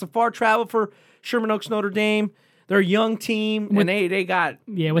home. That's a far travel for Sherman Oaks Notre Dame. They're a young team, and they got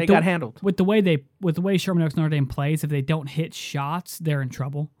handled. With the way Sherman Oaks Notre Dame plays, if they don't hit shots, they're in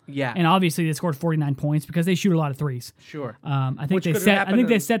trouble. Yeah, and obviously they scored 49 points because they shoot a lot of threes. Sure, I think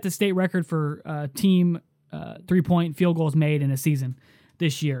they set the state record for team 3-point field goals made in a season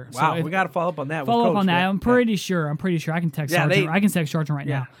this year. Wow, so we got to follow up on that. Follow up on that. I'm pretty sure. I can text Sargent. I can text Sargent right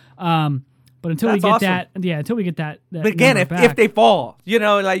now. But until we get that. But again, if they fall, you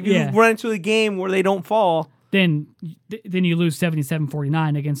run into a game where they don't fall. Then you lose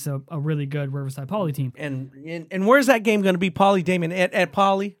 77-49 against a really good Riverside Poly team. And where's that game going to be? Poly Damon at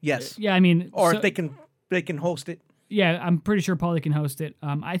Poly? Yes. Yeah, I mean, or if they can host it. Yeah, I'm pretty sure Poly can host it.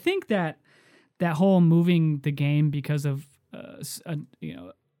 I think that whole moving the game because of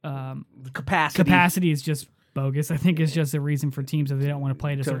capacity is just bogus. I think it's just a reason for teams if they don't want to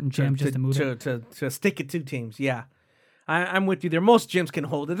play at a certain gym just to move it. To stick it to teams. Yeah, I'm with you there. Most gyms can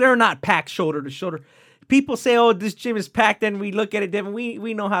hold it. They're not packed shoulder to shoulder. People say, "Oh, this gym is packed," and we look at it, Devin.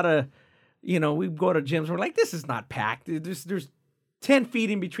 We know how to, we go to gyms. We're like, this is not packed. There's 10 feet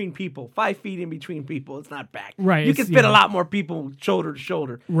in between people, 5 feet in between people. It's not packed. Right. You can fit a lot more people shoulder to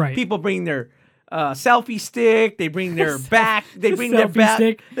shoulder. Right. People bring their selfie stick. They bring their back. They bring their back.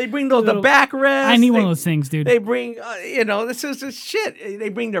 Stick. They bring the backrest. I need one of those things, dude. They bring, this is just shit. They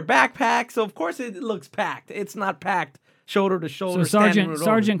bring their backpack. So of course it looks packed. It's not packed. Shoulder to shoulder. So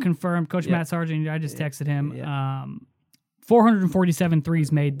Sargent confirmed. Coach Matt Sargent. I just texted him. 447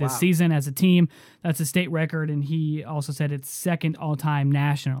 threes made this season as a team. That's a state record, and he also said it's second all time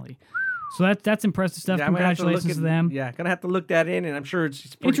nationally. So that's impressive stuff. Congratulations to them. Yeah, gonna have to look that in, and I'm sure it's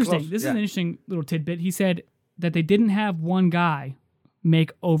pretty interesting. Close. This is an interesting little tidbit. He said that they didn't have one guy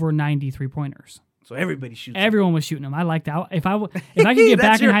make over 90 3-pointers. So everybody shoots. Everyone was shooting them. I liked that. If I could get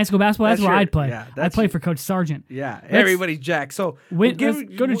back in high school basketball, that's where I'd play. Yeah, I'd play for Coach Sargent. Yeah, everybody's jacked. So let's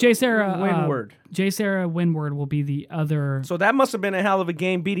go to J. Sarah Windward. J. Sarah Windward will be the other. So that must have been a hell of a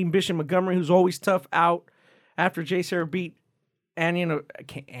game, beating Bishop Montgomery, who's always tough out. After J. Sarah beat Canyon of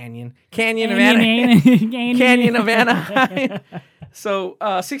Anaheim. So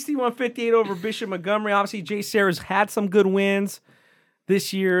 61-58 over Bishop Montgomery. Obviously, J. Sarah's had some good wins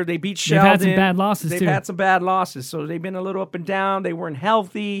this year. They beat Sheldon. They've had some bad losses, They've had some bad losses. So they've been a little up and down. They weren't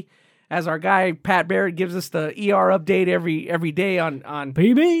healthy. As our guy Pat Barrett gives us the ER update every day on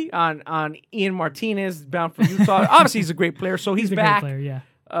PB on Ian Martinez, bound for Utah. Obviously, he's a great player, so he's back. Great player,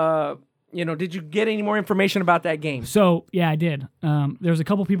 yeah. Did you get any more information about that game? So yeah, I did. There was a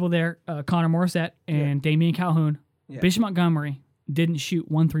couple people there, Connor Morissette and Damian Calhoun. Yeah. Bishop Montgomery didn't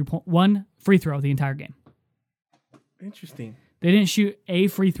shoot one free throw the entire game. Interesting. They didn't shoot a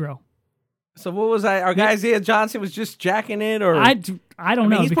free throw. So what was our guy Isaiah Johnson was just jacking it, or I don't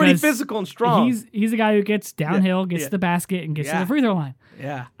know. He's pretty physical and strong. He's a guy who gets downhill, gets to the basket, and gets to the free throw line.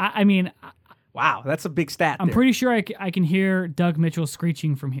 Yeah. I mean, wow, that's a big stat. I'm pretty sure I can hear Doug Mitchell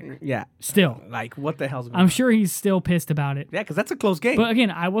screeching from here. Yeah. Still. Like, what the hell's going on? I'm sure he's still pissed about it. Yeah, because that's a close game. But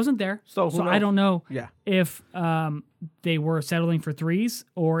again, I wasn't there, so I don't know if they were settling for threes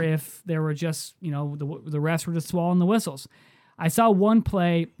or if they were just, the refs were just swallowing the whistles. I saw one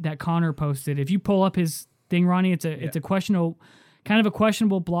play that Connor posted. If you pull up his thing, Ronnie, it's a questionable, kind of a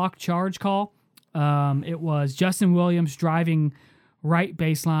questionable block charge call. It was Justin Williams driving right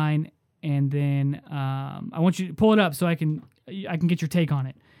baseline, and then I want you to pull it up so I can get your take on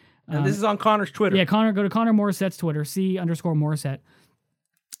it. And this is on Connor's Twitter. Yeah, Connor, go to Connor Morissette's Twitter, C_Morissette.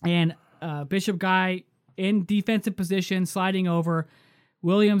 And Bishop Guy in defensive position, sliding over.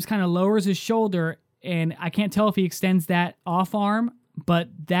 Williams kind of lowers his shoulder, and I can't tell if he extends that off arm, but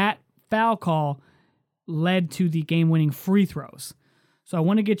that foul call led to the game-winning free throws. So I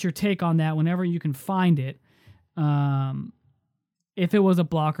want to get your take on that whenever you can find it. If it was a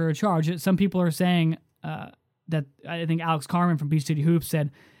block or a charge. Some people are saying that I think Alex Carmen from Beach City Hoops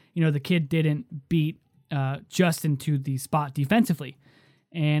said, the kid didn't beat Justin to the spot defensively.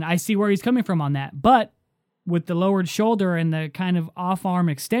 And I see where he's coming from on that. But with the lowered shoulder and the kind of off-arm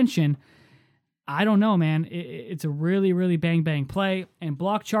extension, I don't know, man. It's a really, really bang-bang play. And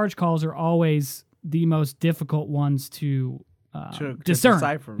block charge calls are always the most difficult ones to discern.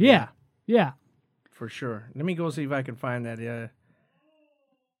 Decipher. Yeah. For sure. Let me go see if I can find that. Yeah.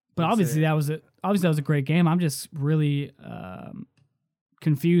 But obviously that was a great game. I'm just really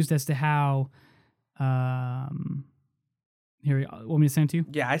confused as to how. Here, want me to send it to you?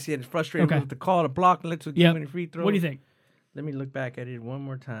 Yeah, I see it. It's frustrating with the call to block and let to give any free throw. What do you think? Let me look back at it one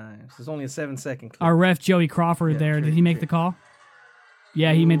more time. This is only a 7-second clip. Our ref Joey Crawford did he make the call?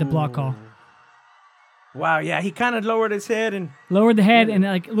 Yeah, he made the block call. Wow, yeah, he kind of lowered his head and and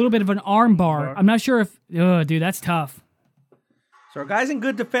like a little bit of an arm bar. I'm not sure if. Oh, dude, that's tough. So our guy's in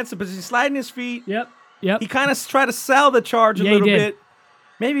good defensive position, sliding his feet. Yep. He kind of tried to sell the charge a little bit.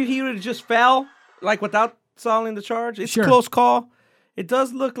 Maybe if he would have just fell, like without selling the charge. It's a close call. It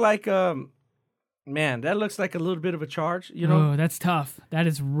does look like, man, that looks like a little bit of a charge. Oh, that's tough. That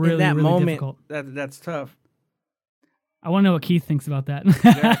is really, in that really moment, difficult. That's tough. I want to know what Keith thinks about that.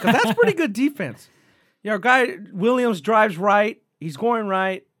 Yeah, because that's pretty good defense. Yeah, our guy Williams drives right. He's going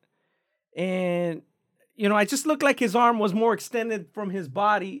right. And, it just looked like his arm was more extended from his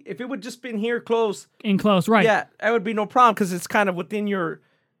body. If it would just been here close. In close, right. Yeah, that would be no problem because it's kind of within your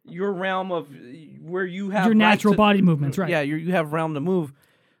realm of where you have your natural body movements, right? Yeah, you have realm to move.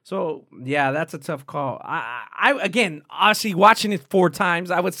 So, yeah, that's a tough call. I again, honestly, watching it 4 times,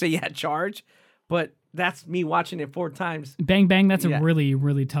 I would say, charge. But that's me watching it 4 times. Bang, bang, that's a really,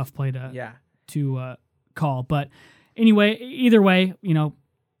 really tough play to call. But anyway, either way,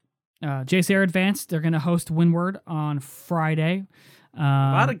 JSerra advanced. They're going to host Windward on Friday. A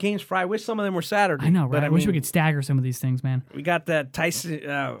lot of games Friday. I wish some of them were Saturday. I know, right? I wish we could stagger some of these things, man. We got that Tyson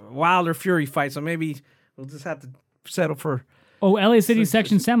Wilder Fury fight, so maybe we'll just have to settle for. Oh, LA City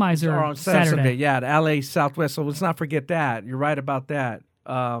section semis are on Saturday. Yeah, the LA Southwest. So let's not forget that. You're right about that.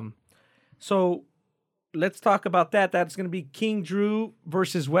 So let's talk about that. That's going to be King Drew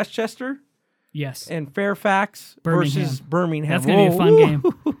versus Westchester. Yes. And Fairfax versus Birmingham. That's going to be a fun game.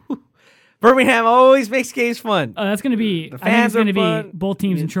 Birmingham always makes games fun. That's going to be. The fans going to fun. be both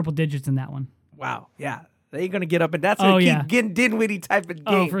teams in triple digits in that one. Wow. Yeah. They're going to get up, and that's a Keith Dinwiddie type of game.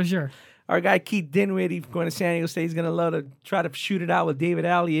 Oh, for sure. Our guy Keith Dinwiddie going to San Diego State is going to love to try to shoot it out with David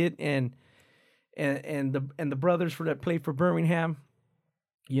Elliott and the brothers that play for Birmingham.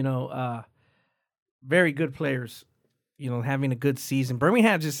 Very good players. Having a good season.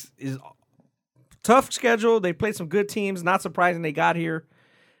 Birmingham just is tough schedule. They played some good teams. Not surprising they got here.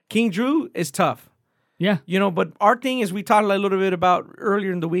 King Drew is tough. Yeah. But our thing is we talked a little bit about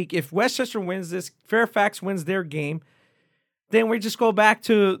earlier in the week. If Westchester wins this, Fairfax wins their game, then we just go back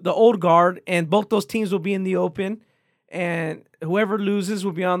to the old guard, and both those teams will be in the open, and whoever loses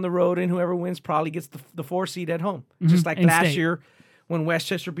will be on the road, and whoever wins probably gets the 4 seed at home. Mm-hmm. Just like last year when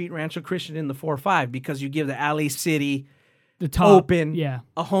Westchester beat Rancho Christian in the 4-5 because you give the LA City the top open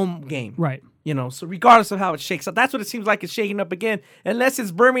a home game. Right. So regardless of how it shakes up, that's what it seems like it's shaking up again. Unless it's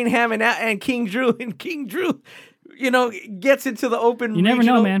Birmingham and King Drew, and King Drew, gets into the open. You never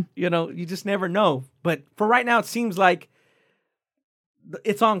know, man. You just never know. But for right now, it seems like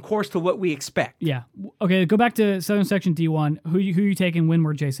it's on course to what we expect. Yeah. Okay. Go back to Southern Section D1. Who you taking?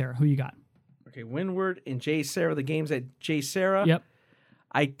 Windward, JSerra. Who you got? Okay, Windward and JSerra. The game's at JSerra. Yep.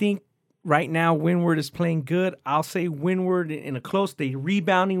 I think right now Windward is playing good. I'll say Windward in a close. They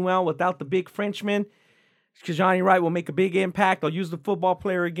rebounding well without the big Frenchman. Kajani Wright will make a big impact. They'll use the football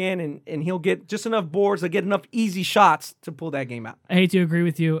player again, and he'll get just enough boards to get enough easy shots to pull that game out. I hate to agree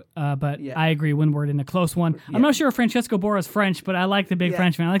with you, but I agree. Windward in a close one. Yeah. I'm not sure if Francesco Borra is French, but I like the big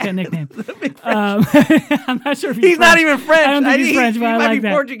Frenchman. I like that nickname. The big French. I'm not sure if he's not even French. I don't think he's French, but I like that. He might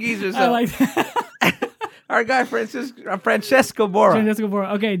be Portuguese or something. I like that. Our guy Francesco Borra. Francesco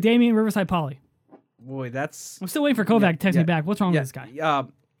Borra. Okay, Damien Riverside Poly. Boy, that's... I'm still waiting for Kovac to text me back. What's wrong with this guy?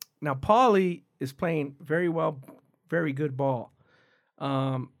 Now, Poly is playing very well, very good ball.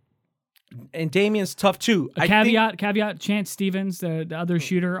 And Damien's tough, too. Caveat, Chance Stevens, the other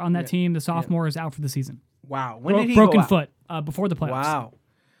shooter on that team, the sophomore, is out for the season. Wow. When did he broken go out? foot before the playoffs. Wow.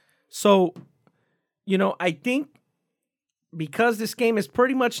 So, I think because this game is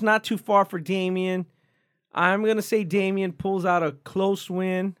pretty much not too far for Damien, I'm going to say Damien pulls out a close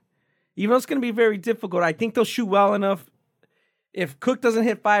win. Even though it's going to be very difficult, I think they'll shoot well enough. If Cook doesn't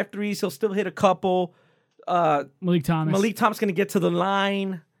hit 5 threes, he'll still hit a couple. Malik Thomas going to get to the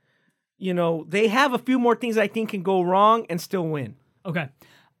line. They have a few more things I think can go wrong and still win. Okay.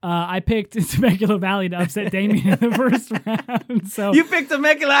 I picked Temecula Valley to upset Damien in the first round. So you picked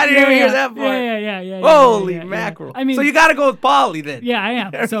Temecula? I didn't even hear that part. Yeah. Holy mackerel. I mean, so you got to go with Poly then. Yeah, I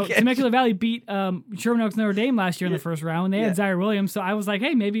am. So Temecula Valley beat Sherman Oaks Notre Dame last year in the first round. They had Zaire Williams. So I was like,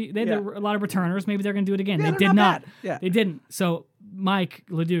 hey, maybe they had a lot of returners. Maybe they're going to do it again. They did not. Yeah. They didn't. So Mike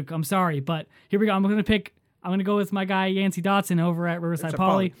LeDuc, I'm sorry, but here we go. I'm going to go with my guy Yancey Dotson over at Riverside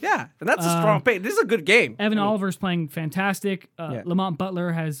Poly. Yeah, and that's a strong pay. This is a good game. Evan Oliver's playing fantastic. Lamont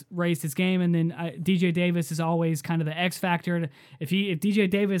Butler has raised his game, and then DJ Davis is always kind of the X factor. If DJ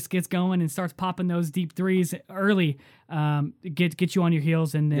Davis gets going and starts popping those deep threes early, get you on your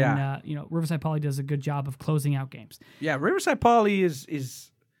heels, and then Riverside Poly does a good job of closing out games. Yeah, Riverside Poly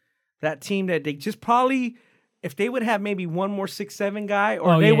is that team that they just probably. If they would have maybe one more 6'7" guy,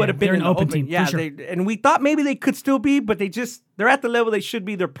 they would have been an open team. Yeah, sure. And we thought maybe they could still be, but they're at the level they should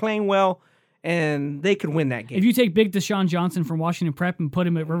be. They're playing well, and they could win that game. If you take big Deshaun Johnson from Washington Prep and put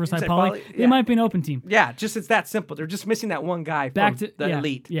him at Riverside Poly, they might be an open team. Yeah, it's that simple. They're just missing that one guy from the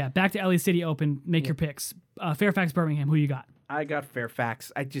elite. Yeah, back to LA City Open. Make your picks. Fairfax, Birmingham. Who you got? I got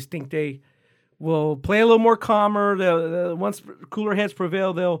Fairfax. I just think they will play a little more calmer. Once cooler heads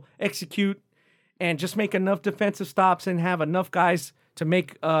prevail, they'll execute. And just make enough defensive stops and have enough guys to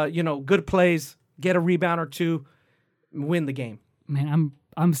make good plays, get a rebound or two, win the game. Man,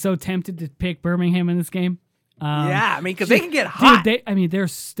 I'm so tempted to pick Birmingham in this game. Because they can get hot. Dude,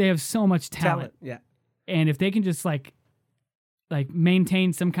 they have so much talent. Yeah, and if they can just like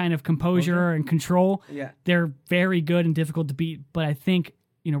maintain some kind of composure and control, they're very good and difficult to beat. But I think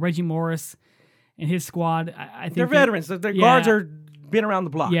Reggie Morris and his squad, I think they're veterans. Their guards are. Been around the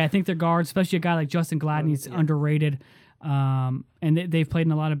block. Yeah, I think their guards, especially a guy like Justin Gladney's underrated, and they've played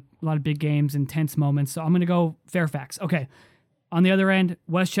in a lot of big games and tense moments. So I'm going to go Fairfax. Okay, on the other end,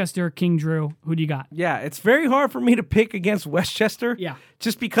 Westchester, King Drew. Who do you got? Yeah, it's very hard for me to pick against Westchester. Yeah,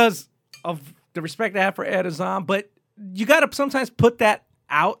 just because of the respect I have for Ed Azam, but you got to sometimes put that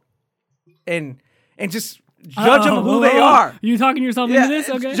out and just. Judge them who they are. You talking yourself into this?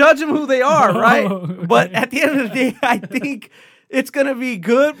 Okay. Judge them who they are, right? Okay. But at the end of the day, I think it's going to be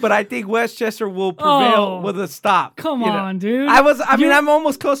good, but I think Westchester will prevail with a stop. Come on, dude. I'm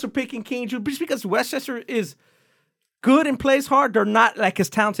almost close to picking King Drew just because Westchester is good and plays hard. They're not like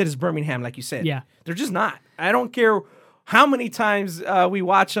as talented as Birmingham, like you said. Yeah. They're just not. I don't care how many times we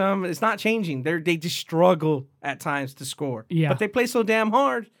watch them. It's not changing. They just struggle at times to score. Yeah. But they play so damn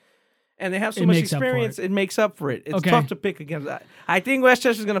hard. And they have so much experience, it makes up for it. It's tough to pick against that. I think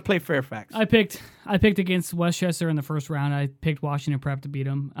Westchester's going to play Fairfax. I picked against Westchester in the first round. I picked Washington Prep to beat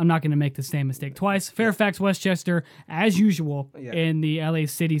them. I'm not going to make the same mistake twice. Fairfax, Westchester, as usual, in the LA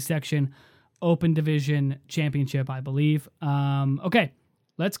City section, Open Division Championship, I believe. Okay,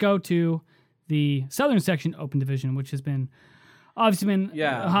 let's go to the Southern section Open Division, which has been obviously been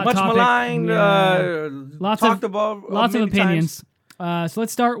a hot much topic. Maligned, lots of opinions. So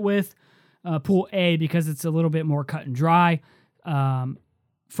let's start with Pool A because it's a little bit more cut and dry.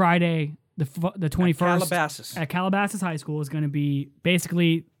 Friday, the 21st at Calabasas High School is going to be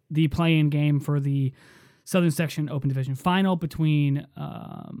basically the play-in game for the Southern Section Open Division Final between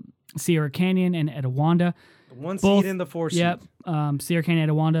Sierra Canyon and Etiwanda. One seed and the 4 seed. Yep. Sierra Canyon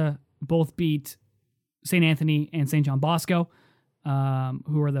and Etiwanda both beat St. Anthony and St. John Bosco,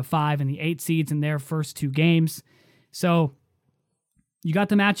 who are the 5 and the 8 seeds in their first 2 games. So You got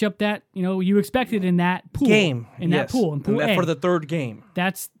the matchup that you expected in that pool game. That pool A. For the third game.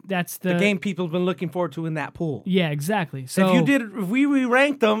 That's the game people have been looking forward to in that pool. Yeah, exactly. So if we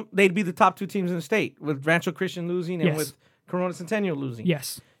re-ranked them, they'd be the top 2 teams in the state, with Rancho Christian losing and with Corona Centennial losing.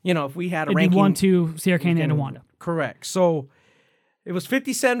 Yes. If we had a It'd ranking, be 1-2 Sierra Canyon and Etiwanda. Correct. So it was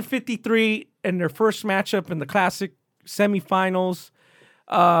 57-53 in their first matchup in the Classic semifinals.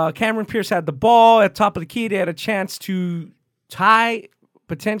 Cameron Pierce had the ball at top of the key. They had a chance to tie,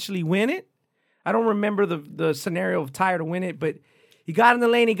 potentially win it. I don't remember the scenario of tie or to win it, but he got in the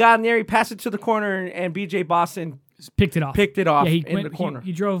lane, he got in there, he passed it to the corner, and BJ Boston picked it off in the corner.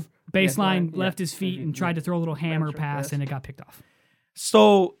 He drove baseline, left his feet, and tried to throw a little hammer pass, and it got picked off.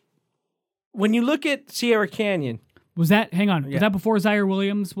 So when you look at Sierra Canyon, was that before Zaire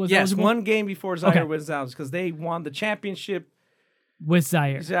Williams was eligible? One game before Zaire was out, because they won the championship with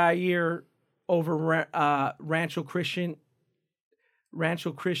Zaire. Zaire over Rancho Christian.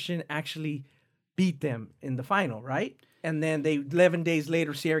 Rancho Christian actually beat them in the final, right? And then 11 days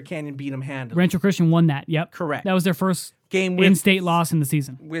later, Sierra Canyon beat them handily. Rancho Christian won that. Yep, correct. That was their first game in-state loss in the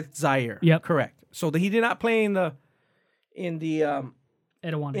season with Zaire. Yep, correct. So he did not play in the Etiwanda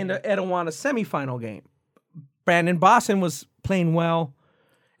semifinal game. Brandon Boston was playing well,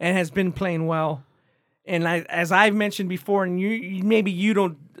 and has been playing well. And as I've mentioned before, and maybe you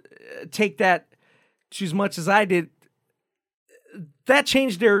don't take that to as much as I did, that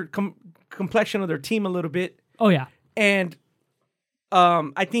changed their complexion of their team a little bit. Oh, yeah. And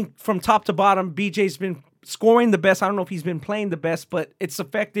I think from top to bottom, BJ's been scoring the best. I don't know if he's been playing the best, but it's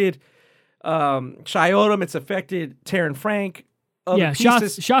affected Shai Odom. It's affected Taryn Frank.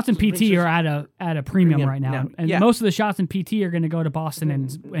 Shots in PT are at a premium right now. And most of the shots in PT are going to go to Boston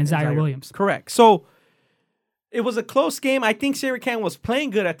and Zaire Williams. Correct. So it was a close game. I think Sierra Canyon was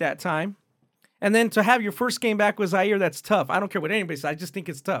playing good at that time. And then to have your first game back with Zaire, that's tough. I don't care what anybody says. I just think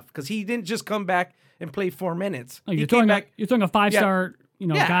it's tough because he didn't just come back and play 4 minutes. You're throwing a 5-star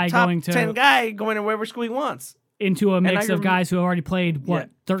guy top going to 10 guy going to wherever school he wants. Into a mix of guys who have already played,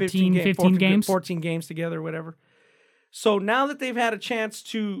 15 games? 14 games together or whatever. So now that they've had a chance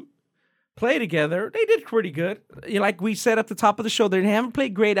to play together, they did pretty good. Like we said at the top of the show, they haven't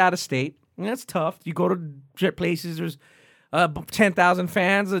played great out of state. And that's tough. You go to places, there's 10,000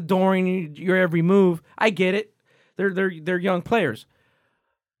 fans adoring your every move. I get it. They're young players.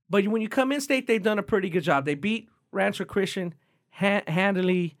 But when you come in state, they've done a pretty good job. They beat Rancho Christian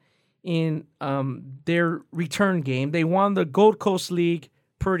handily in their return game. They won the Gold Coast League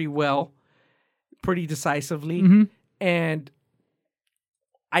pretty well, pretty decisively. Mm-hmm. And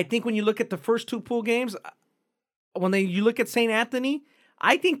I think when you look at the first 2 pool games, you look at St. Anthony,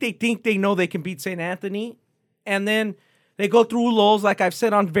 I think they know they can beat St. Anthony. And then they go through lulls, like I've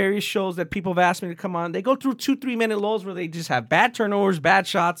said on various shows that people have asked me to come on. They go through 2-3 minute lulls where they just have bad turnovers, bad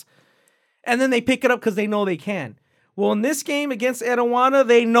shots, and then they pick it up because they know they can. Well, in this game against Etiwanda,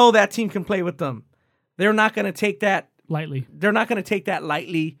 they know that team can play with them. They're not going to take that lightly. They're not going to take that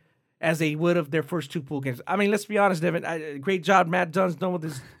lightly as they would of their first 2 pool games. I mean, let's be honest, Devin. Great job Matt Dunn's done with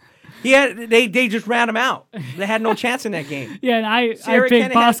this. They just ran him out. They had no chance in that game. Yeah, and I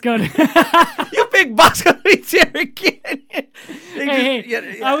picked Bosco. You picked Bosco to beat Sierra Canyon.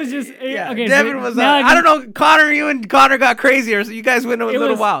 I was just okay. Devin was. I don't know, Connor. You and Connor got crazier, so you guys went a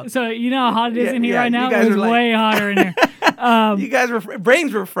little wild. So you know how hot it is in here right now. It was way hotter in here. You guys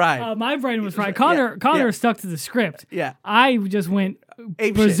brains were fried. My brain was fried. Connor stuck to the script. Yeah, I just went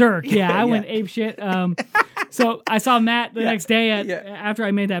berserk. I went ape shit. So I saw Matt the next day after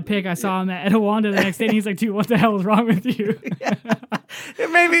I made that pick. I saw him at Etiwanda the next day, and he's like, "Dude, what the hell is wrong with you?"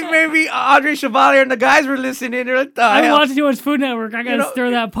 Maybe Andre Chevalier and the guys were listening. I watched too much Food Network. I gotta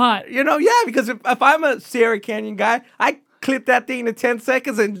stir that pot. Because if I'm a Sierra Canyon guy, I clip that thing in 10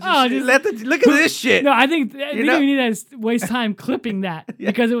 seconds and look at this shit. No, I think you need to waste time clipping that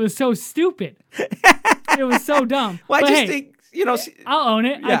because it was so stupid. It was so dumb. Well, I just think. I'll own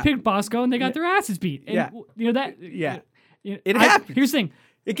it. I picked Bosco, and they got their asses beat. And, it happened. Here's the thing.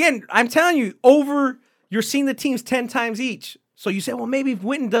 Again, I'm telling you, you're seeing the teams 10 times each. So you say, well, maybe if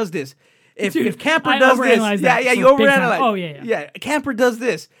Winton does this, if Camper does this, you overanalyze. Oh yeah. Camper does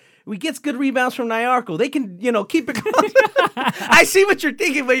this. We gets good rebounds from Nyarko. They can, keep it close. I see what you're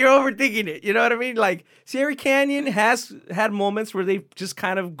thinking, but you're overthinking it. You know what I mean? Like Sierra Canyon has had moments where they've just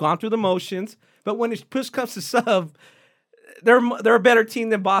kind of gone through the motions, but when push comes to shove, they're a better team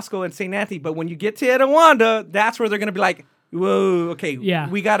than Bosco and St. Anthony. But when you get to Etiwanda, that's where they're going to be like, whoa, okay,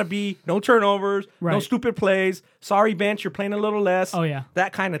 we got to be no turnovers, no stupid plays. Sorry, bench, you're playing a little less. Oh, yeah.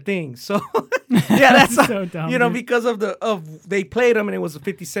 That kind of thing. So Yeah, that's so dumb. Because of they played them and it was a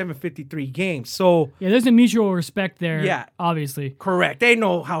 57-53 game. So yeah, there's a mutual respect there. Yeah, obviously. Correct. They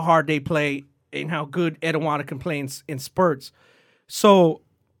know how hard they play and how good Etiwanda can play in spurts. So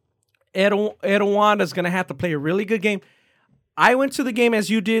Etiwanda's going to have to play a really good game. I went to the game as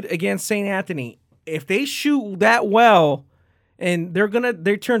you did against St. Anthony. If they shoot that well, and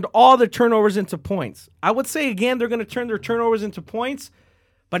they turned all the turnovers into points. I would say again they're going to turn their turnovers into points,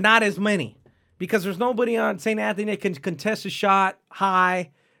 but not as many because there's nobody on St. Anthony that can contest a shot high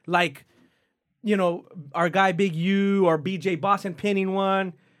like our guy Big U or BJ Boston pinning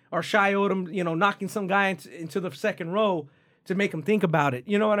one or Shai Odom, knocking some guy into the second row to make him think about it.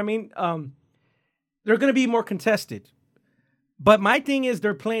 You know what I mean? They're going to be more contested. But my thing is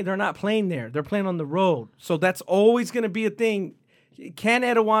they're not playing there. They're playing on the road. So that's always going to be a thing. Can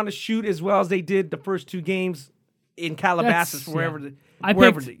Etiwanda shoot as well as they did the first two games in Calabasas, I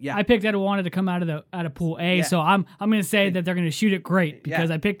picked Etiwanda to come out of Pool A, Yeah. so I'm going to say that they're going to shoot it great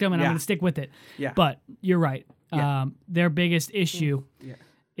because I picked them and I'm going to stick with it. Yeah. But you're right. Yeah. Their biggest issue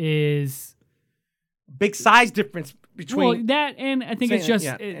is big size difference between that, and I think it's just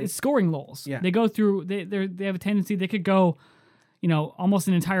it's scoring lulls. Yeah. They go through. They have a tendency. They could go, almost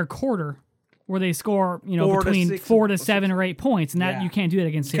an entire quarter where they score, between 4 to 7 or 8 points, and that you can't do that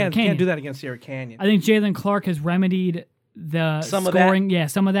against Sierra Canyon. Can't do that against Sierra Canyon. I think Jalen Clark has remedied the scoring. Yeah,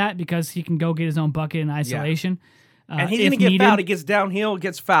 some of that because he can go get his own bucket in isolation. And he's going to get fouled. He gets downhill,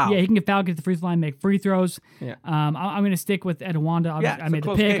 gets fouled. Yeah, he can get fouled, get the free throw line, make free throws. Yeah. I'm going to stick with Etiwanda. I made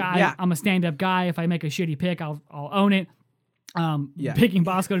the pick. I'm a stand-up guy. If I make a shitty pick, I'll own it. Picking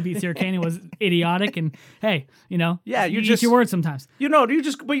Bosco to beat Sierra Canyon was idiotic, and hey, you eat your words sometimes.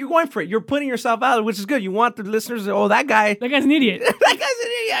 But you're going for it. You're putting yourself out, which is good. You want the listeners to, that guy's an idiot. That guy's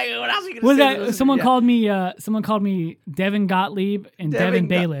an idiot. What else are you going to say? Someone called me Devin Gottlieb and Devin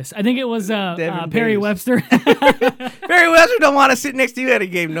Bayless. I think it was Perry Webster. Perry Webster don't want to sit next to you at a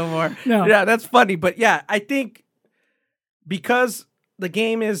game no more. No. Yeah, that's funny. But yeah, I think because the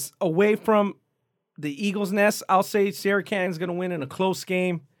game is away from the Eagles' Nest, I'll say Sierra Canyon's going to win in a close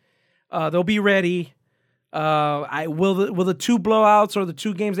game. They'll be ready. Will the two blowouts or the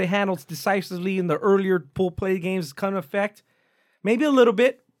two games they handled decisively in the earlier pool play games come to effect? Maybe a little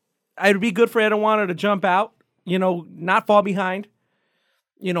bit. It'd be good for Etiwanda to jump out, not fall behind.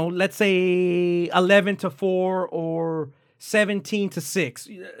 Let's say 11-4 or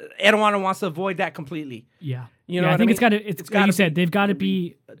 17-6. Etiwanda wants to avoid that completely. Yeah. I think it's got to. It's like you said, they've got to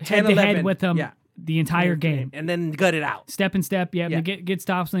be head to head with them. Yeah. The entire game. And then gut it out. Step and step, get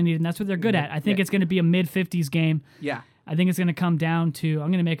stops when they need, and that's what they're good at. I think it's going to be a mid-50s game. Yeah. I think it's going to come down to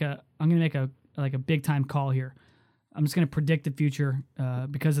I'm going to make a big time call here. I'm just going to predict the future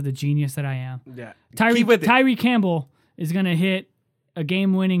because of the genius that I am. Yeah. Tyree Campbell is going to hit a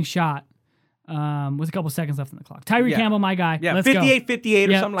game-winning shot with a couple seconds left on the clock. Tyree Campbell, my guy. Yeah, let's 58-58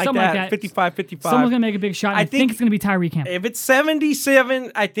 or something like that. 55-55. Someone's going to make a big shot. I think it's going to be Tyree Campbell. If it's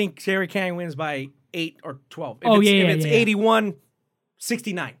 77, I think Sierra Canyon wins by 8 or 12. If it's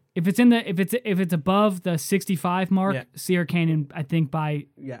 81-69. If it's above the 65 mark, Sierra Canyon, I think by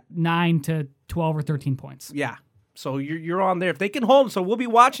 9 to 12 or 13 points. Yeah. So you're on there. If they can hold, so we'll be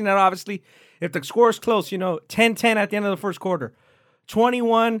watching that obviously. If the score is close, 10-10 at the end of the first quarter.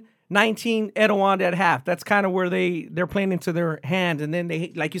 21-19 Etiwanda at half. That's kind of where they're playing into their hand. And then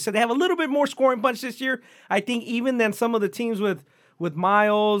they, like you said, they have a little bit more scoring punch this year. I think even than some of the teams with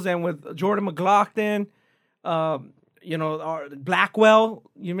Miles and with Jordan McLaughlin, Blackwell.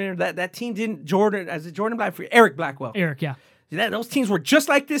 You remember that team Eric Blackwell. Eric, yeah. Those teams were just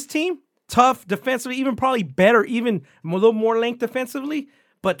like this team. Tough defensively, even probably better, even a little more length defensively,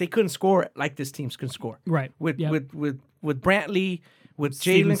 but they couldn't score like this team can score. Right. With Brantley, with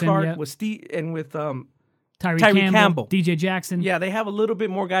Jalen Clark, with Steve, and with Tyree Campbell, DJ Jackson. Yeah, they have a little bit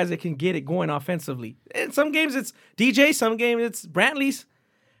more guys that can get it going offensively. In some games it's DJ, some games it's Brantley's.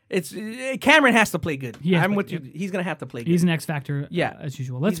 Cameron has to play good. I'm with you. He's going to have to play good. He's an X factor, as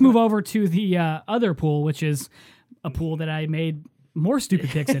usual. Let's move over to the other pool, which is a pool that I made more stupid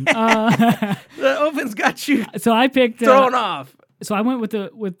picks in. The Open's got you. So I picked thrown off. So I went with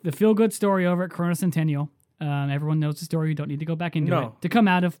the feel good story over at Corona Centennial. Everyone knows the story. You don't need to go back into it. To come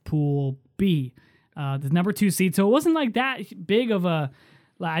out of Pool B, the number 2 seed. So it wasn't like that big of a.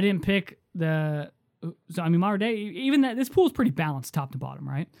 I didn't pick the. So I mean, modern day, even that this pool is pretty balanced, top to bottom,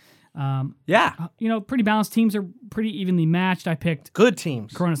 right? Pretty balanced teams are pretty evenly matched. I picked good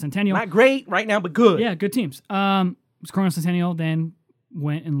teams. Corona Centennial, not great right now, but good. Yeah, good teams. Corona Centennial then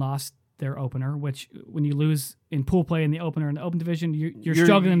went and lost their opener, which when you lose in pool play in the opener in the open division, you're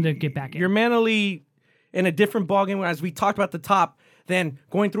struggling to get back in. You're mentally in a different ballgame, as we talked about at the top, than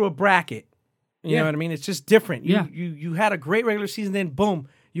going through a bracket. You know what I mean? It's just different. You had a great regular season, then boom,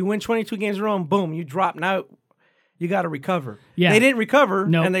 you win 22 games in a row, and boom, you drop. Now you got to recover. Yeah. They didn't recover,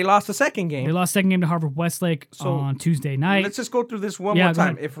 and they lost the second game. They lost second game to Harvard Westlake on Tuesday night. Let's just go through this one more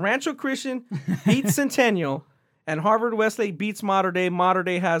time. If Rancho Christian beats Centennial and Harvard Westlake beats Mater Dei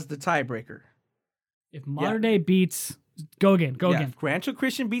has the tiebreaker. If Mater Dei beats... Go again. If Rancho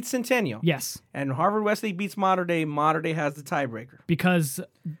Christian beats Centennial. Yes. And Harvard Westlake beats Mater Dei has the tiebreaker. Because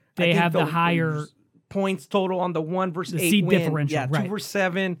they have the higher... points total on the 1 versus 8 seed win. Differential. Yeah, 2 versus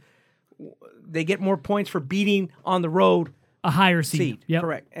 7. They get more points for beating on the road. A higher seed. Yep.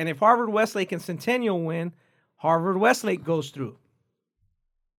 Correct. And if Harvard Westlake and Centennial win, Harvard Westlake goes through.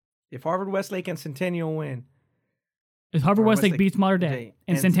 If Harvard Westlake and Centennial win. If Harvard Westlake beats Mater Dei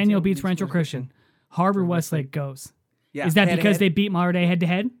and Centennial beats Rancho Christian, Harvard Westlake goes. Yeah. Is that because they beat Mater Dei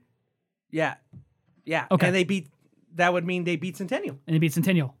head-to-head? Yeah. Yeah. Okay. And that would mean they beat Centennial. And they beat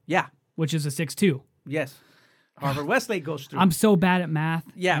Centennial. Yeah. Which is a 6-2. Yes. Harvard Westlake goes through. I'm so bad at math.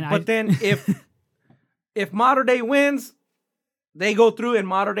 Yeah, but then if Mater Dei wins, they go through, and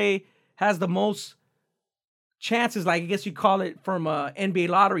Mater Dei has the most chances, like I guess you call it from a NBA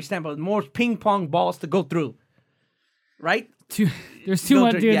lottery standpoint, more ping pong balls to go through. Right? There's too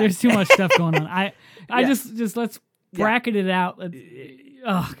much, dude. Yeah. There's too much stuff going on. I just let's bracket it out.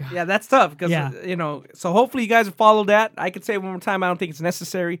 Oh God. Yeah, that's tough because So hopefully you guys have followed that. I could say it one more time. I don't think it's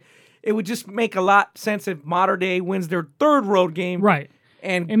necessary. It would just make a lot of sense if Mater Dei wins their third road game, right?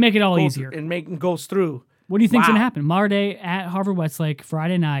 And make it all easier and goes through. What do you think's gonna happen? Mater Dei at Harvard Westlake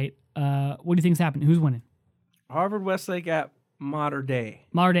Friday night. What do you think's happening? Who's winning? Harvard Westlake at Mater Dei.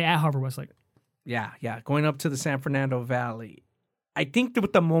 Mater Dei at Harvard Westlake. Yeah, going up to the San Fernando Valley. I think that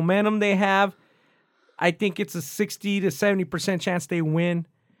with the momentum they have, I think it's a 60 to 70% chance they win.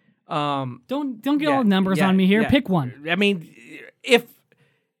 Don't get all numbers on me here. Pick one. I mean, if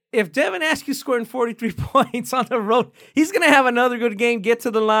Devin Askew scoring 43 points on the road, he's going to have another good game, get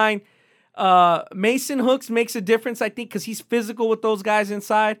to the line. Mason Hooks makes a difference, I think, because he's physical with those guys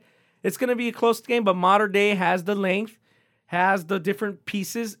inside. It's going to be a close game, but Mater Dei has the length, has the different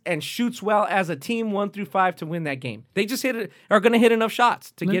pieces, and shoots well as a team 1 through 5 to win that game. They just are going to hit enough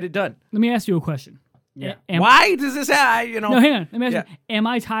shots to get it done. Let me ask you a question. Yeah. Why does this happen? No, hang on. Let me ask you. Am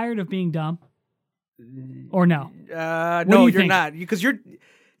I tired of being dumb? Or no? No, you're not. Because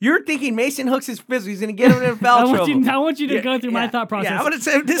you're thinking Mason Hooks is physical. He's going to get him in foul trouble. I want you to go through my thought process. Yeah, I'm going to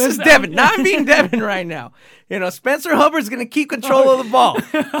say this is Devin. Now I'm being Devin right now. Spencer Hubbard's going to keep control of the ball.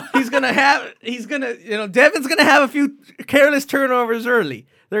 Devin's going to have a few careless turnovers early.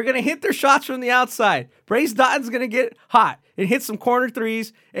 They're going to hit their shots from the outside. Brace Dotton's going to get hot and hit some corner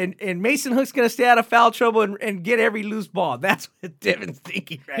threes, and Mason Hook's going to stay out of foul trouble and get every loose ball. That's what Devin's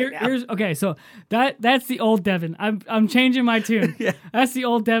thinking now. Okay, so that's the old Devin. I'm changing my tune. Yeah. That's the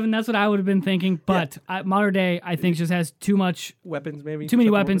old Devin. That's what I would have been thinking. But Mater Dei, I think, just has too much weapons, maybe too many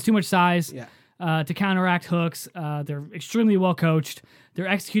weapons, too much size to counteract Hooks. They're extremely well coached. They're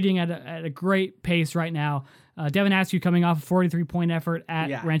executing at a great pace right now. Devin Askew coming off a 43-point effort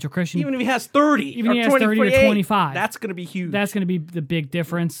at Rancho Christian. Even if he has 30, even if he has 30 or 25, that's going to be huge. That's going to be the big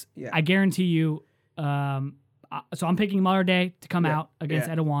difference. Yeah. I guarantee you. So I'm picking Mater Dei to come out against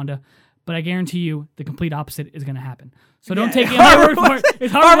Etiwanda, but I guarantee you the complete opposite is going to happen. So don't take my word for it.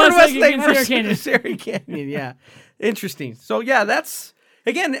 It's Harvard Westlake against Sierra Canyon. Yeah, interesting. So that's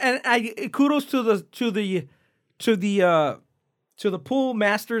again, and kudos to the pool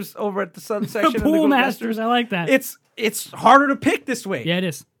masters over at the Southern section. The pool masters, I like that. It's harder to pick this way. Yeah, it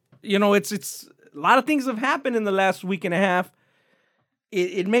is. It's a lot of things have happened in the last week and a half.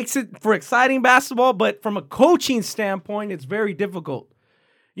 It makes it for exciting basketball, but from a coaching standpoint, it's very difficult.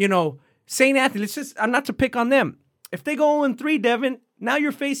 St. Anthony, I'm not to pick on them. If they go 0-3, Devin, now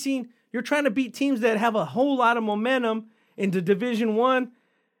you're trying to beat teams that have a whole lot of momentum into Division I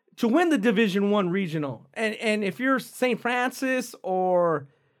to win the Division I regional. And if you're St. Francis or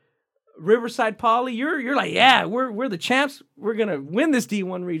Riverside Poly, you're like, we're the champs. We're going to win this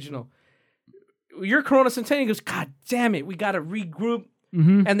D1 regional. Your Corona Centennial goes, God damn it, we got to regroup.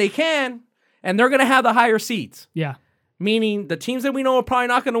 Mm-hmm. And they can, and they're going to have the higher seeds. Yeah. Meaning the teams that we know are probably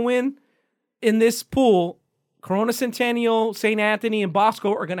not going to win in this pool, Corona Centennial, St. Anthony, and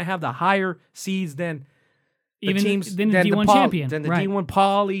Bosco are going to have the higher seeds than the teams than the D1 champion. Than the D1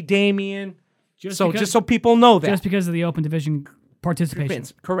 Poly, Damien. Just so people know that. Just because of the open division participation.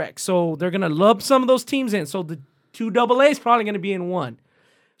 Correct. So they're going to lump some of those teams in. So the 2 AA is probably going to be in one.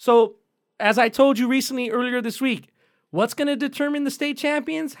 So as I told you earlier this week, what's going to determine the state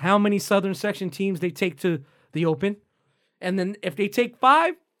champions? How many Southern Section teams they take to the Open. And then if they take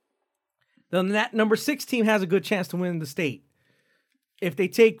 5, then that number 6 team has a good chance to win the state. If they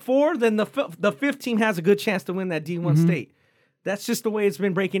take 4, then the fifth team has a good chance to win that D1 state. That's just the way it's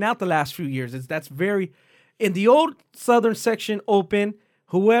been breaking out the last few years. That's very in the old Southern Section Open.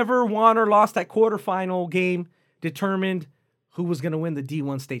 Whoever won or lost that quarterfinal game determined who was going to win the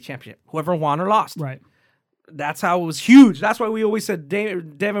D1 state championship. Whoever won or lost. Right. That's how it was huge. That's why we always said,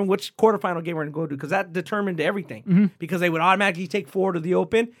 Devin, which quarterfinal game we're going to go to, because that determined everything. Because they would automatically take 4 to the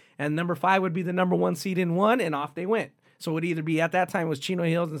Open, and number 5 would be the number 1 seed in 1, and off they went. So it would either be, at that time, it was Chino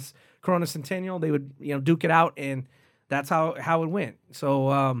Hills and Corona Centennial. They would duke it out, and that's how it went.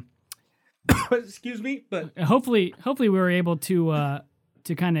 So, excuse me, but hopefully we were able to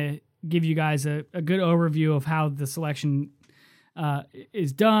kind of give you guys a good overview of how the selection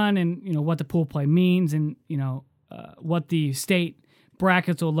is done, and what the pool play means, and what the state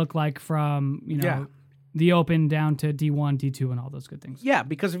brackets will look like from the Open down to D1, D2, and all those good things. Yeah,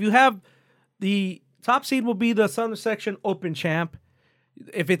 because if you have the top seed will be the Southern Section Open champ.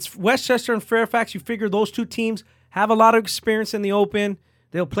 If it's Westchester and Fairfax, you figure those two teams have a lot of experience in the Open.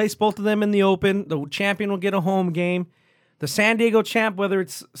 They'll place both of them in the Open. The champion will get a home game. The San Diego champ, whether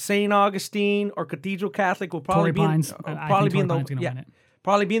it's St. Augustine or Cathedral Catholic, will probably be in the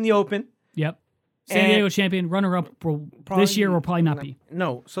Open. Yep. San Diego champion, runner-up this year will probably not be.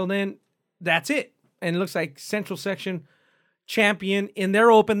 No. So then that's it. And it looks like Central Section champion in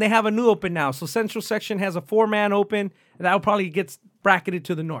their Open. They have a new Open now. So Central Section has a 4-man Open. And that will probably get bracketed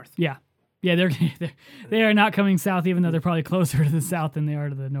to the north. Yeah. Yeah, they are not coming south, even though they're probably closer to the south than they are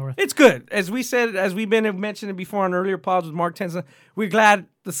to the north. It's good. As we said, as we've been mentioning before on earlier pods with Mark Tenza, we're glad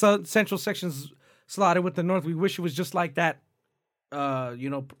the Central Section's slotted with the north. We wish it was just like that,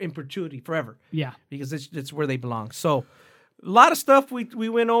 in perpetuity forever. Yeah. Because it's where they belong. So a lot of stuff we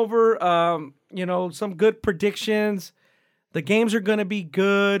went over, some good predictions. The games are going to be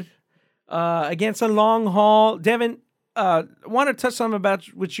good against a long haul. Devin, I want to touch something about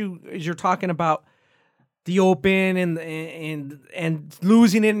what you're talking about the Open and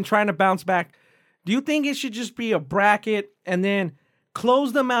losing it and trying to bounce back. Do you think it should just be a bracket and then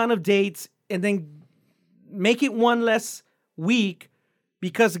close the amount of dates and then make it one less week?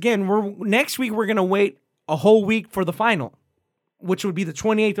 Because again, next week we're going to wait a whole week for the final, which would be the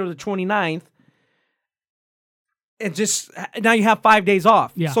 28th or the 29th. And just now you have 5 days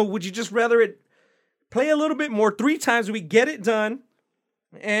off. Yeah. So would you just rather it play a little bit more, 3 times we get it done,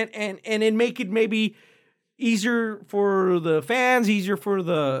 and then make it maybe easier for the fans, easier for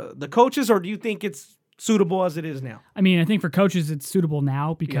the coaches, or do you think it's suitable as it is now? I mean, I think for coaches it's suitable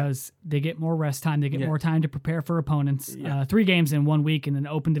now because they get more rest time, they get more time to prepare for opponents. 3 games in 1 week in an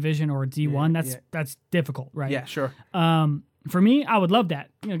Open division or a D1, that's difficult, right? Yeah, sure. For me, I would love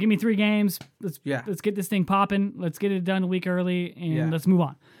that. Give me 3 games. Let's get this thing popping. Let's get it done a week early, and let's move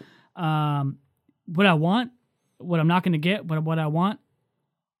on. What I want, what I'm not going to get, but what I want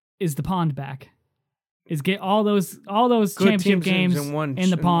is the pond back. Is get all those good championship games in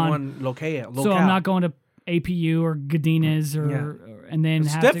the pond. One locale. So I'm not going to APU or Godinez and then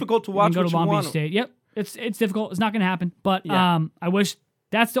it's difficult to watch. Go to Long Beach State. Yep, it's difficult. It's not going to happen. But I wish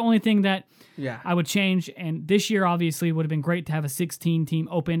that's the only thing that I would change. And this year, obviously, would have been great to have a 16-team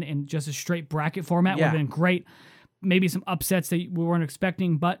Open and just a straight bracket format. Would have been great. Maybe some upsets that we weren't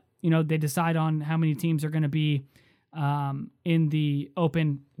expecting, but they decide on how many teams are going to be in the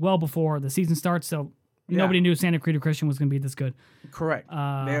Open well before the season starts. So nobody knew Santa Cruz Christian was going to be this good. Correct.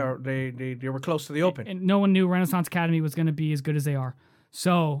 They were close to the Open, and no one knew Renaissance Academy was going to be as good as they are.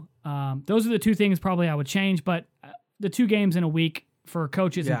 So those are the 2 things probably I would change. But the 2 games in a week for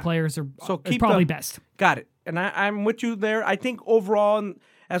coaches and players are probably best. Got it. And I'm with you there. I think overall,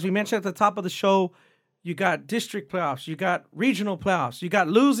 as we mentioned at the top of the show, you got district playoffs, you got regional playoffs, you got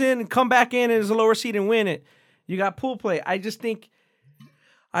lose in and come back in as a lower seed and win it. You got pool play. I just think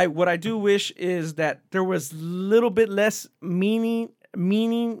what I do wish is that there was a little bit less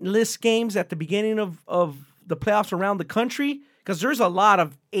meaningless games at the beginning of the playoffs around the country, because there's a lot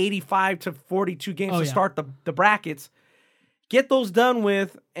of 85 to 42 games to start the brackets. Get those done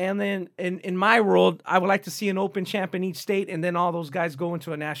with, and then in my world, I would like to see an Open champ in each state, and then all those guys go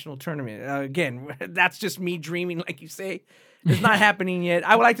into a national tournament. Again, that's just me dreaming, like you say. It's not happening yet.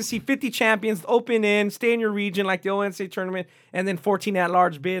 I would like to see 50 champions, Open in, stay in your region like the ONCAA tournament, and then 14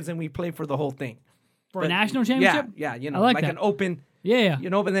 at-large bids, and we play for the whole thing. For a national championship? Yeah, I like that. An Open. Yeah.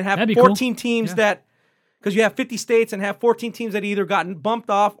 And then have 14 teams that, because you have 50 states and have 14 teams that either gotten bumped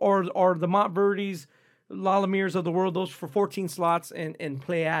off or the Montverdes, Lalamirs of the world, those for 14 slots and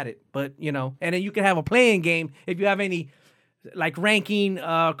play at it. But, and then you can have a playing game if you have any like ranking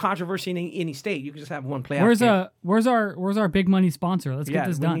controversy in any state. You can just have one playoff game. Where's our big money sponsor? Let's get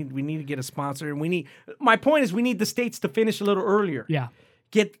this done. We need to get a sponsor, and my point is we need the states to finish a little earlier. Yeah.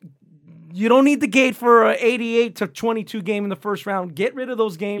 You don't need the gate for an 88 to 22 game in the first round. Get rid of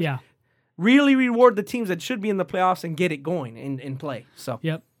those games. Yeah. Really reward the teams that should be in the playoffs and get it going in play. So.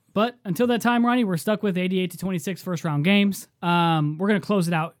 Yep. But until that time, Ronnie, we're stuck with 88 to 26 first round games. We're going to close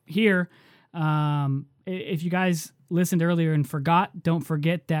it out here. If you guys listened earlier and forgot, don't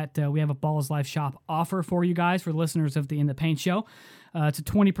forget that we have a Balls Life shop offer for you guys, for listeners of the In the Paint show. It's a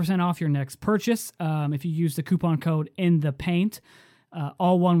 20% off your next purchase if you use the coupon code In the Paint.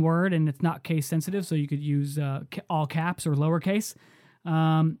 All one word, and it's not case sensitive, so you could use all caps or lowercase.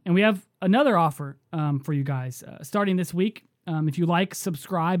 And we have another offer for you guys starting this week. If you like,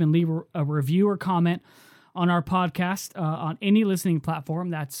 subscribe and leave a review or comment on our podcast on any listening platform.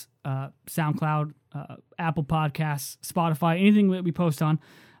 That's SoundCloud, Apple Podcasts, Spotify, anything that we post on.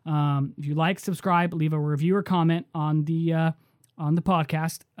 If you like, subscribe, leave a review or comment on the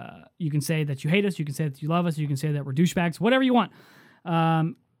podcast. You can say that you hate us. You can say that you love us. You can say that we're douchebags. Whatever you want.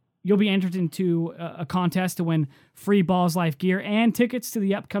 You'll be entered into a contest to win free Balls Life gear and tickets to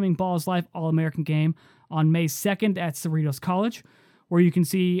the upcoming Balls Life All-American game on May 2nd at Cerritos College, where you can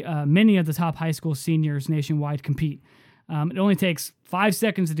see many of the top high school seniors nationwide compete. It only takes 5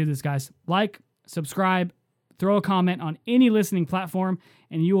 seconds to do this, guys. Like, subscribe, throw a comment on any listening platform,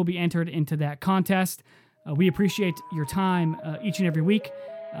 and you will be entered into that contest. We appreciate your time each and every week.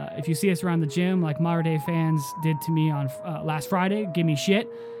 If you see us around the gym like Mater Dei fans did to me on last Friday, give me shit.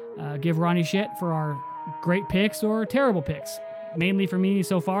 Give Ronnie shit for our great picks or terrible picks. Mainly for me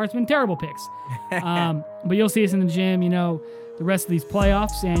so far, it's been terrible picks. But you'll see us in the gym, the rest of these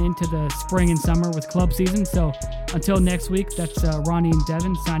playoffs and into the spring and summer with club season. So until next week, that's Ronnie and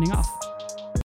Devin signing off.